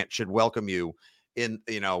Gil Brandt, should welcome you in,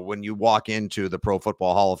 when you walk into the Pro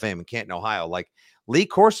Football Hall of Fame in Canton, Ohio. Lee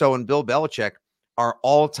Corso and Bill Belichick are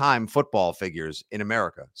all-time football figures in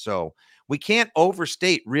America. So we can't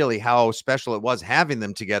overstate really how special it was having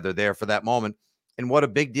them together there for that moment, and what a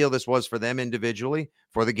big deal this was for them individually,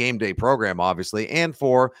 for the game day program, obviously, and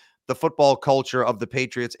for the football culture of the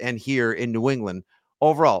Patriots and here in New England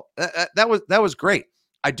overall. That was great.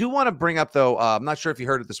 I do want to bring up, though, I'm not sure if you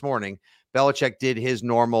heard it this morning, Belichick did his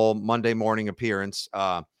normal Monday morning appearance.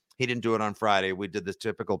 He didn't do it on Friday. We did the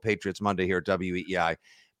typical Patriots Monday here at WEEI.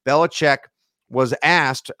 Belichick was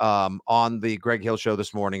asked on the Greg Hill show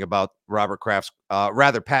this morning about Robert Kraft's,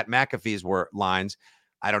 Pat McAfee's lines.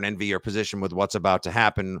 I don't envy your position with what's about to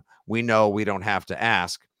happen. We know we don't have to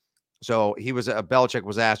ask. So Belichick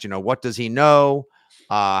was asked, what does he know?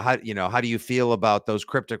 How do you feel about those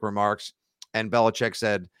cryptic remarks? And Belichick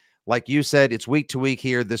said, like you said, it's week to week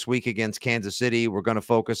here this week against Kansas City. We're going to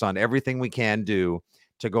focus on everything we can do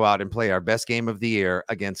to go out and play our best game of the year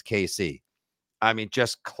against KC. I mean,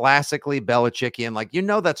 just classically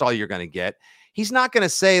Belichickian, that's all you're going to get. He's not going to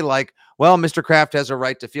say well, Mr. Kraft has a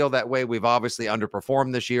right to feel that way. We've obviously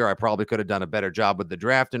underperformed this year. I probably could have done a better job with the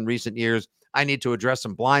draft in recent years. I need to address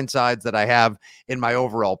some blind sides that I have in my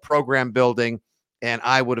overall program building. And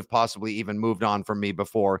I would have possibly even moved on from me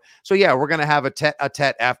before. So yeah, we're going to have a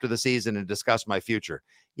tete after the season and discuss my future.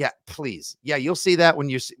 Yeah, please. Yeah. You'll see that when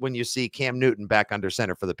you see Cam Newton back under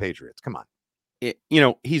center for the Patriots. Come on.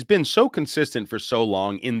 He's been so consistent for so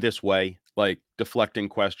long in this way, deflecting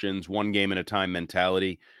questions, one game at a time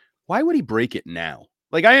mentality. Why would he break it now?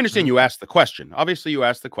 I understand you asked the question. Obviously, you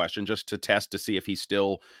asked the question just to test to see if he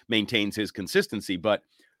still maintains his consistency. But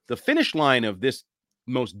the finish line of this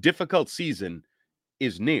most difficult season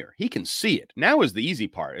is near. He can see it. Now is the easy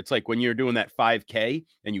part. It's like when you're doing that 5K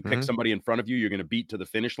and you pick somebody in front of you, you're going to beat to the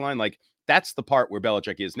finish line. That's the part where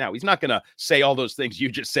Belichick is now. He's not going to say all those things you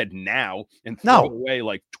just said now and throw away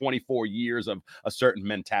 24 years of a certain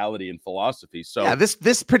mentality and philosophy. So yeah,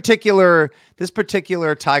 this particular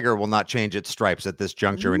Tiger will not change its stripes at this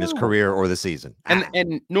juncture in his career or the season.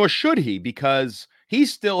 And nor should he, because he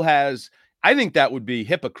still has I think that would be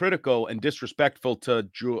hypocritical and disrespectful to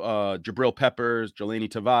Jabril Peppers, Jelani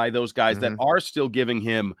Tavai, those guys that are still giving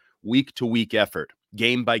him week-to-week effort,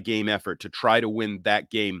 game-by-game effort to try to win that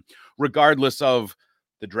game, regardless of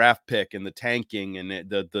the draft pick and the tanking and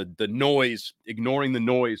the noise, ignoring the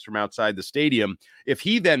noise from outside the stadium. If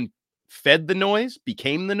he then fed the noise,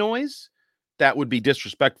 became the noise, that would be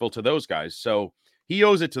disrespectful to those guys. So he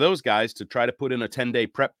owes it to those guys to try to put in a 10-day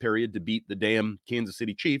prep period to beat the damn Kansas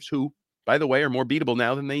City Chiefs, who, by the way, are more beatable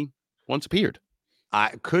now than they once appeared. I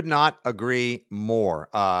could not agree more.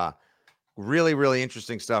 Really, really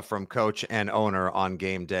interesting stuff from coach and owner on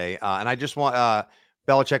game day. And I just want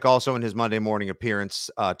Belichick also in his Monday morning appearance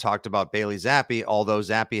talked about Bailey Zappi. Although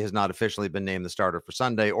Zappi has not officially been named the starter for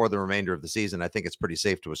Sunday or the remainder of the season, I think it's pretty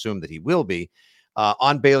safe to assume that he will be.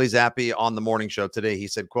 On Bailey Zappi on the morning show today, he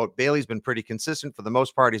said, quote, Bailey's been pretty consistent for the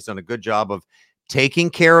most part. He's done a good job of taking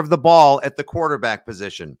care of the ball at the quarterback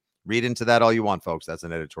position. Read into that all you want, folks. That's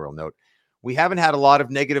an editorial note. We haven't had a lot of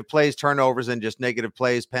negative plays, turnovers, and just negative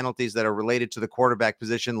plays, penalties that are related to the quarterback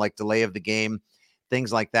position, like delay of the game,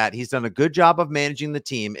 things like that. He's done a good job of managing the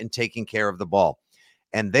team and taking care of the ball.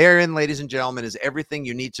 And therein, ladies and gentlemen, is everything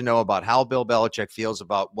you need to know about how Bill Belichick feels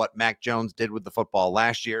about what Mac Jones did with the football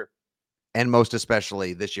last year, and most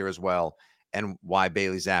especially this year as well, and why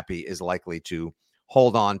Bailey Zappi is likely to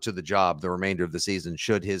hold on to the job the remainder of the season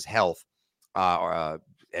should his health,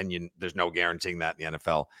 there's no guaranteeing that in the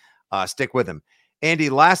NFL, stick with him. Andy,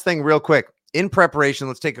 last thing real quick. In preparation,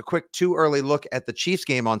 let's take a quick too early look at the Chiefs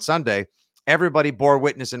game on Sunday. Everybody bore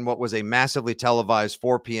witness in what was a massively televised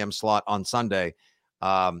 4 p.m. slot on Sunday.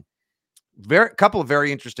 Couple of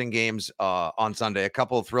very interesting games on Sunday, a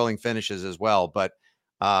couple of thrilling finishes as well. But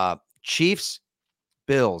Chiefs,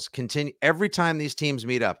 Bills continue. Every time these teams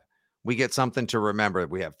meet up, we get something to remember.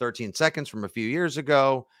 We have 13 seconds from a few years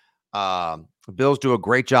ago. Bills do a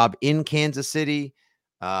great job in Kansas City.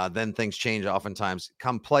 Then things change oftentimes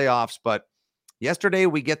come playoffs. But yesterday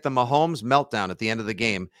we get the Mahomes meltdown at the end of the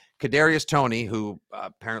game. Kadarius Toney, who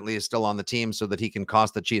apparently is still on the team so that he can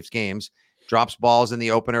cost the Chiefs games, drops balls in the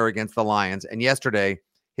opener against the Lions. And yesterday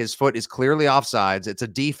his foot is clearly offsides. It's a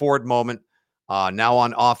D Ford moment now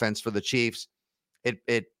on offense for the Chiefs.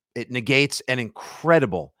 It negates an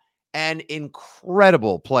incredible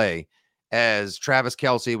play as Travis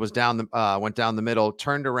Kelce was went down the middle,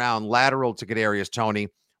 turned around, lateral to Kadarius Toney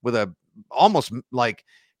with a almost like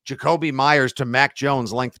Jacoby Myers to Mac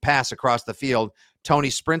Jones length pass across the field. Toney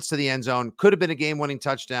sprints to the end zone. Could have been a game-winning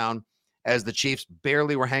touchdown as the Chiefs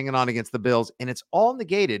barely were hanging on against the Bills. And it's all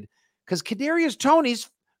negated because Kadarius Toney's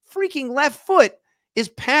freaking left foot is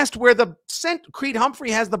past where the Creed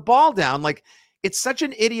Humphrey has the ball down. Like, it's such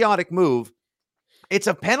an idiotic move. It's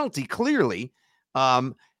a penalty, clearly.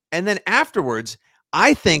 And then afterwards,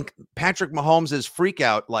 I think Patrick Mahomes' freak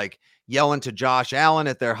out, like yelling to Josh Allen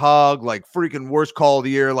at their hug, like freaking worst call of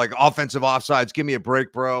the year, like offensive offsides, give me a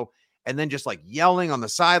break, bro. And then just like yelling on the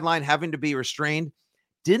sideline, having to be restrained.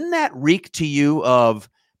 Didn't that reek to you of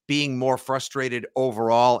being more frustrated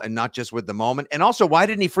overall and not just with the moment? And also, why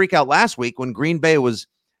didn't he freak out last week when Green Bay was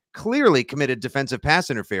clearly committed defensive pass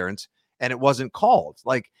interference and it wasn't called?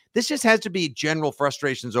 Like, this just has to be general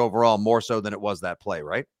frustrations overall, more so than it was that play,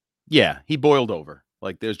 right? Yeah, he boiled over.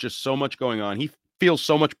 Like, there's just so much going on. He feels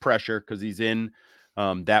so much pressure because he's in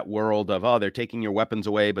that world of, they're taking your weapons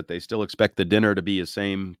away, but they still expect the dinner to be the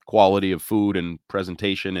same quality of food and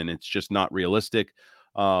presentation, and it's just not realistic.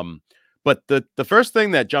 But the first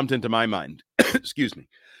thing that jumped into my mind, excuse me,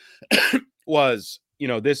 was,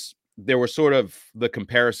 there were sort of the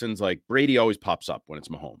comparisons, like Brady always pops up when it's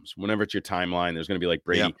Mahomes. Whenever it's your timeline, there's going to be like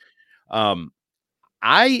Brady. Yeah.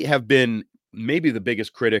 I have been maybe the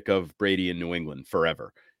biggest critic of Brady in New England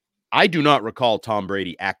forever. I do not recall Tom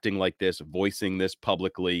Brady acting like this, voicing this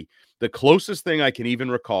publicly. The closest thing I can even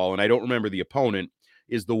recall, and I don't remember the opponent,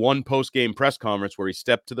 is the one post-game press conference where he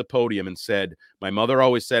stepped to the podium and said, my mother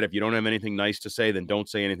always said, if you don't have anything nice to say, then don't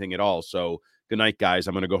say anything at all. So good night, guys.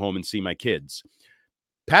 I'm going to go home and see my kids.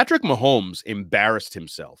 Patrick Mahomes embarrassed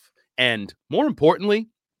himself. And more importantly,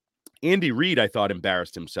 Andy Reid, I thought,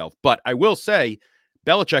 embarrassed himself. But I will say,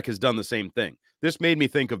 Belichick has done the same thing. This made me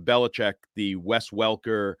think of Belichick, the Wes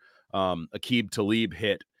Welker, Aqib Talib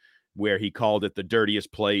hit, where he called it the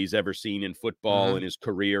dirtiest play he's ever seen in football in his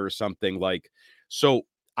career or something like. So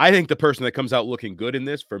I think the person that comes out looking good in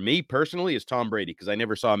this, for me personally, is Tom Brady, because I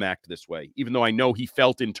never saw him act this way, even though I know he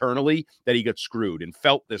felt internally that he got screwed and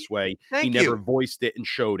felt this way. He never voiced it and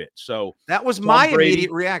showed it. So that was my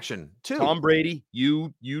immediate reaction too. Tom Brady,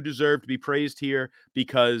 you deserve to be praised here,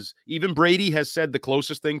 because even Brady has said the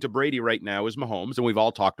closest thing to Brady right now is Mahomes, and we've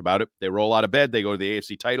all talked about it. They roll out of bed, they go to the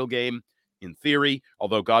AFC title game. in theory,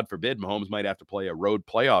 although God forbid Mahomes might have to play a road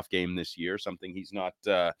playoff game this year, something he's not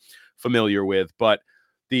familiar with. But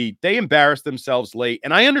they embarrassed themselves late.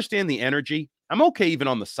 And I understand the energy. I'm okay even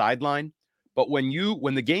on the sideline. But when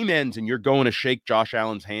the game ends and you're going to shake Josh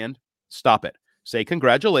Allen's hand, stop it. Say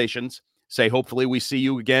congratulations. Say hopefully we see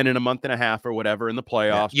you again in a month and a half or whatever in the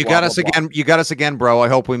playoffs. You got us again. You got us again, bro. I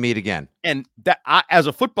hope we meet again. And that as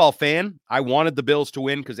a football fan, I wanted the Bills to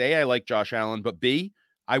win because A, I like Josh Allen, but B,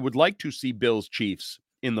 I would like to see Bills Chiefs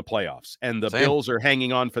in the playoffs. And the Bills are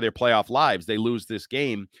hanging on for their playoff lives. They lose this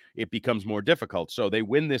game, it becomes more difficult. So they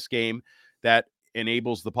win this game. That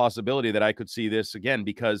enables the possibility that I could see this again,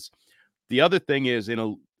 because the other thing is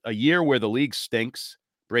in a year where the league stinks,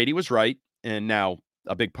 Brady was right. And now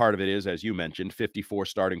a big part of it is, as you mentioned, 54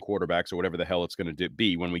 starting quarterbacks or whatever the hell it's going to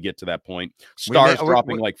be when we get to that point. Stars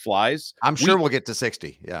dropping like flies. I'm sure we'll get to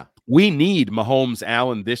 60. Yeah. We need Mahomes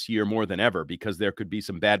Allen this year more than ever because there could be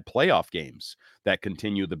some bad playoff games that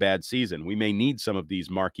continue the bad season. We may need some of these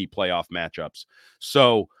marquee playoff matchups.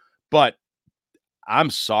 So, but I'm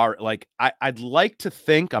sorry. Like, I'd like to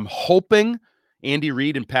think, I'm hoping Andy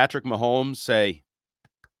Reid and Patrick Mahomes say,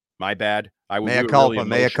 my bad. Mea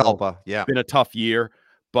culpa. Yeah. It's been a tough year,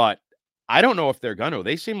 but I don't know if they're going to.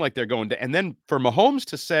 They seem like they're going to. And then for Mahomes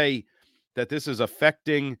to say that this is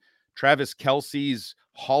affecting Travis Kelce's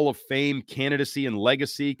Hall of Fame candidacy and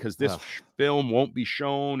legacy because this film won't be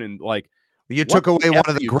shown, and like you took away one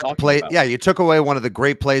of the great plays. Yeah, you took away one of the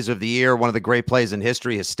great plays of the year, one of the great plays in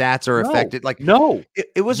history. His stats are affected. Like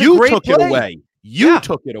it was you a great took play. It away. You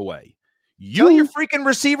took it away. Tell your freaking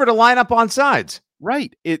receiver to line up on sides.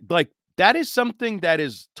 Right. It like that is something that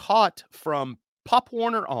is taught from Pop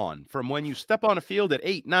Warner on, from when you step on a field at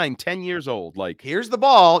 8, 9, 10 years old. Like, here's the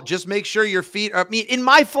ball. Just make sure your feet are. I mean, in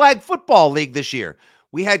my flag football league this year,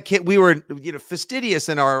 we were fastidious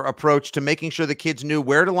in our approach to making sure the kids knew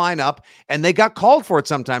where to line up, and they got called for it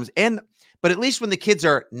sometimes. But at least when the kids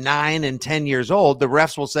are 9 and 10 years old, the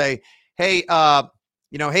refs will say, "Hey, hey,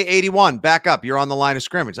 81, back up. You're on the line of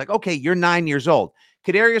scrimmage." Like, okay, you're 9 years old.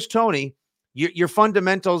 Kadarius Toney, your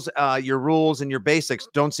fundamentals, your rules, and your basics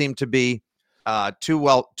don't seem to be too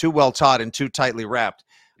well taught and too tightly wrapped.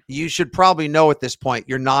 You should probably know at this point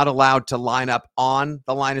you're not allowed to line up on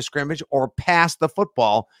the line of scrimmage or pass the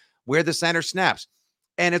football where the center snaps.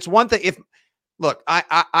 And it's one thing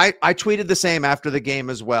I tweeted the same after the game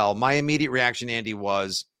as well. My immediate reaction, Andy,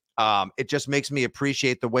 was it just makes me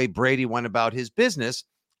appreciate the way Brady went about his business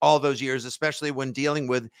all those years, especially when dealing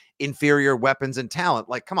with inferior weapons and talent.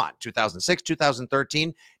 Like, come on, 2006,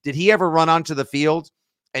 2013, did he ever run onto the field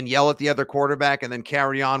and yell at the other quarterback and then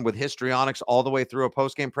carry on with histrionics all the way through a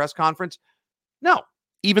post-game press conference? No.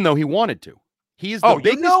 Even though he wanted to. He is the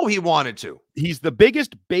biggest, he wanted to. He's the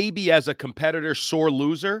biggest baby as a competitor, sore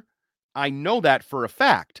loser. I know that for a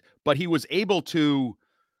fact, but he was able to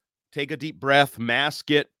take a deep breath,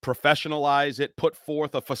 mask it, professionalize it, put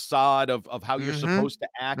forth a facade of how you're supposed to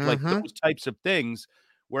act, like those types of things,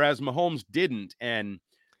 whereas Mahomes didn't. And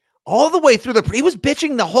all the way through he was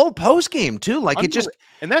bitching the whole post game too. Like it just,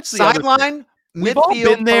 and that's the sideline,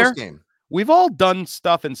 midfield, post game. We've all done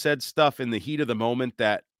stuff and said stuff in the heat of the moment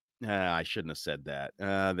that I shouldn't have said that.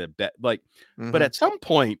 But at some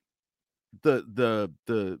point,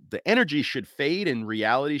 the energy should fade and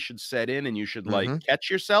reality should set in, and you should catch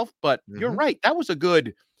yourself. But you're right. That was a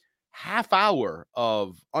good half hour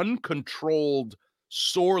of uncontrolled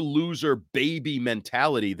sore loser baby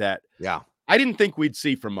mentality that I didn't think we'd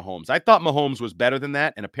see from Mahomes. I thought Mahomes was better than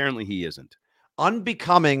that, and apparently he isn't.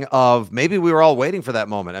 Unbecoming of, maybe we were all waiting for that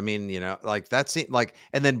moment. I mean, like that seemed like,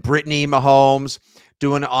 and then Brittany Mahomes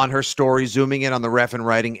doing on her story, zooming in on the ref and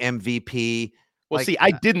writing MVP. Well, see,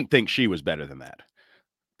 I didn't think she was better than that.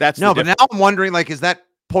 But now I'm wondering, like, is that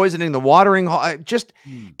poisoning the watering hole?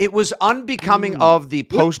 It was unbecoming of the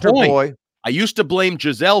poster boy. I used to blame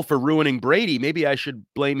Giselle for ruining Brady. Maybe I should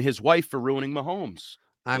blame his wife for ruining Mahomes.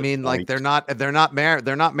 I mean, like they're not married.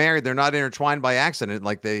 They're not married. They're not intertwined by accident.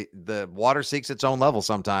 Like the water seeks its own level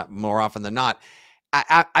sometime, more often than not.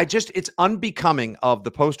 It's unbecoming of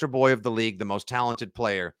the poster boy of the league, the most talented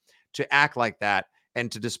player, to act like that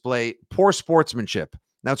and to display poor sportsmanship.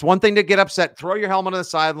 Now, it's one thing to get upset, throw your helmet on the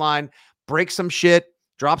sideline, break some shit,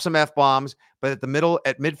 drop some F-bombs, but at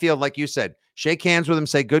midfield, like you said, shake hands with him,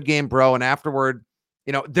 say, "Good game, bro." And afterward,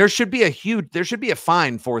 there should be a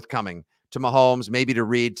fine forthcoming to Mahomes, maybe to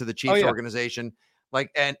Reid, to the Chiefs organization.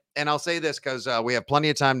 Like, and I'll say this because we have plenty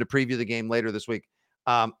of time to preview the game later this week.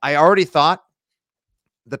 I already thought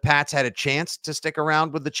the Pats had a chance to stick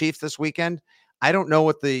around with the Chiefs this weekend. I don't know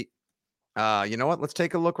what you know what? Let's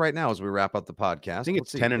take a look right now as we wrap up the podcast. I think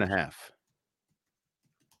it's 10.5.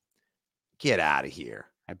 Get out of here.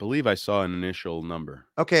 I believe I saw an initial number.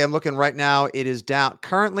 Okay, I'm looking right now. It is down.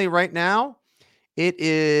 Currently, right now, it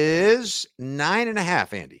is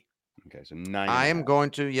 9.5, Andy. Okay, so 9. I am going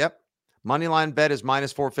to, Moneyline bet is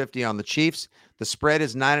minus 450 on the Chiefs. The spread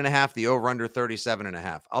is 9.5. The over-under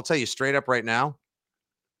 37.5. I'll tell you straight up right now,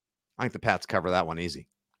 I think the Pats cover that one easy.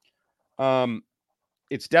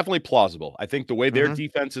 It's definitely plausible. I think the way their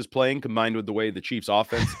defense is playing combined with the way the Chiefs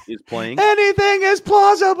offense is playing. Anything is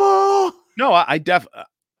plausible. No, I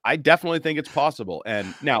definitely think it's possible.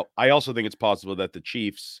 And now I also think it's possible that the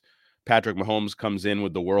Chiefs, Patrick Mahomes comes in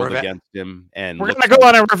with the world against him. And we're going to go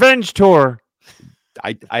on a revenge tour.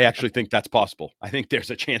 I actually think that's possible. I think there's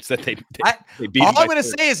a chance that they beat all I'm going to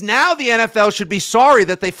say is now the NFL should be sorry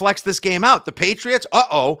that they flexed this game out. The Patriots,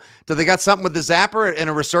 do they got something with the zapper and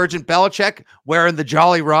a resurgent Belichick wearing the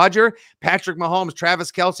Jolly Roger? Patrick Mahomes,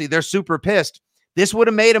 Travis Kelce, they're super pissed. This would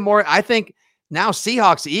have made a more, I think, now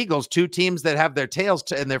Seahawks, Eagles, two teams that have their tails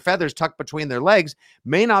and their feathers tucked between their legs,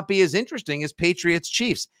 may not be as interesting as Patriots,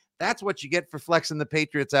 Chiefs. That's what you get for flexing the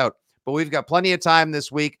Patriots out. But we've got plenty of time this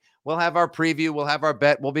week. We'll have our preview. We'll have our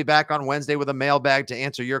bet. We'll be back on Wednesday with a mailbag to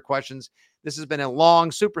answer your questions. This has been a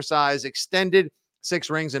long, supersized, extended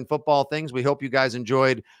 6 Rings and Football Things. We hope you guys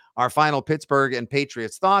enjoyed our final Pittsburgh and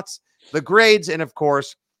Patriots thoughts, the grades, and of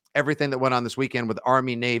course, everything that went on this weekend with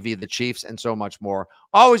Army, Navy, the Chiefs, and so much more.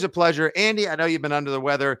 Always a pleasure. Andy, I know you've been under the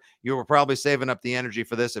weather. You were probably saving up the energy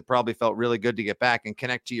for this. It probably felt really good to get back and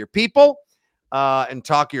connect to your people and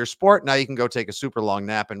talk your sport. Now you can go take a super long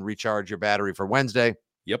nap and recharge your battery for Wednesday.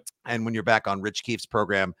 Yep. And when you're back on Rich Keefe's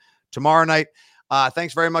program tomorrow night.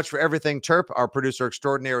 Thanks very much for everything, Terp, our producer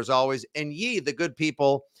extraordinaire as always, and ye, the good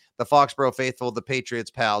people, the Foxborough faithful, the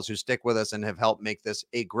Patriots pals who stick with us and have helped make this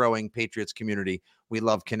a growing Patriots community. We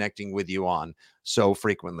love connecting with you on so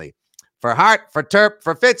frequently. For Hart, for Terp,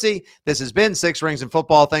 for Fitzy, this has been 6 Rings and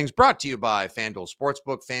Football Things, brought to you by FanDuel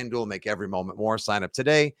Sportsbook. FanDuel, make every moment more. Sign up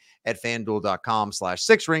today at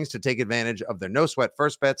FanDuel.com/6Rings to take advantage of their no-sweat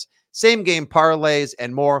first bets, same-game parlays,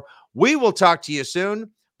 and more. We will talk to you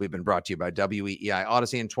soon. We've been brought to you by WEEI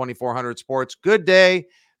Odyssey and 2400 Sports. Good day.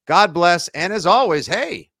 God bless. And as always,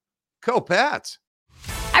 hey, go Pats.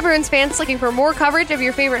 Hi, Bruins fans. Looking for more coverage of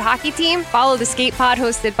your favorite hockey team? Follow the Skate Pod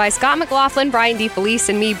hosted by Scott McLaughlin, Brian DeFelice,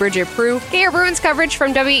 and me, Bridget Prue. Get your Bruins coverage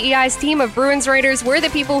from WEI's team of Bruins writers. We're the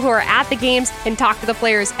people who are at the games and talk to the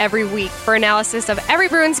players every week. For analysis of every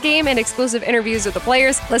Bruins game and exclusive interviews with the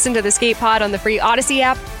players, listen to the Skate Pod on the free Odyssey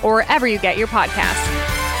app or wherever you get your podcasts.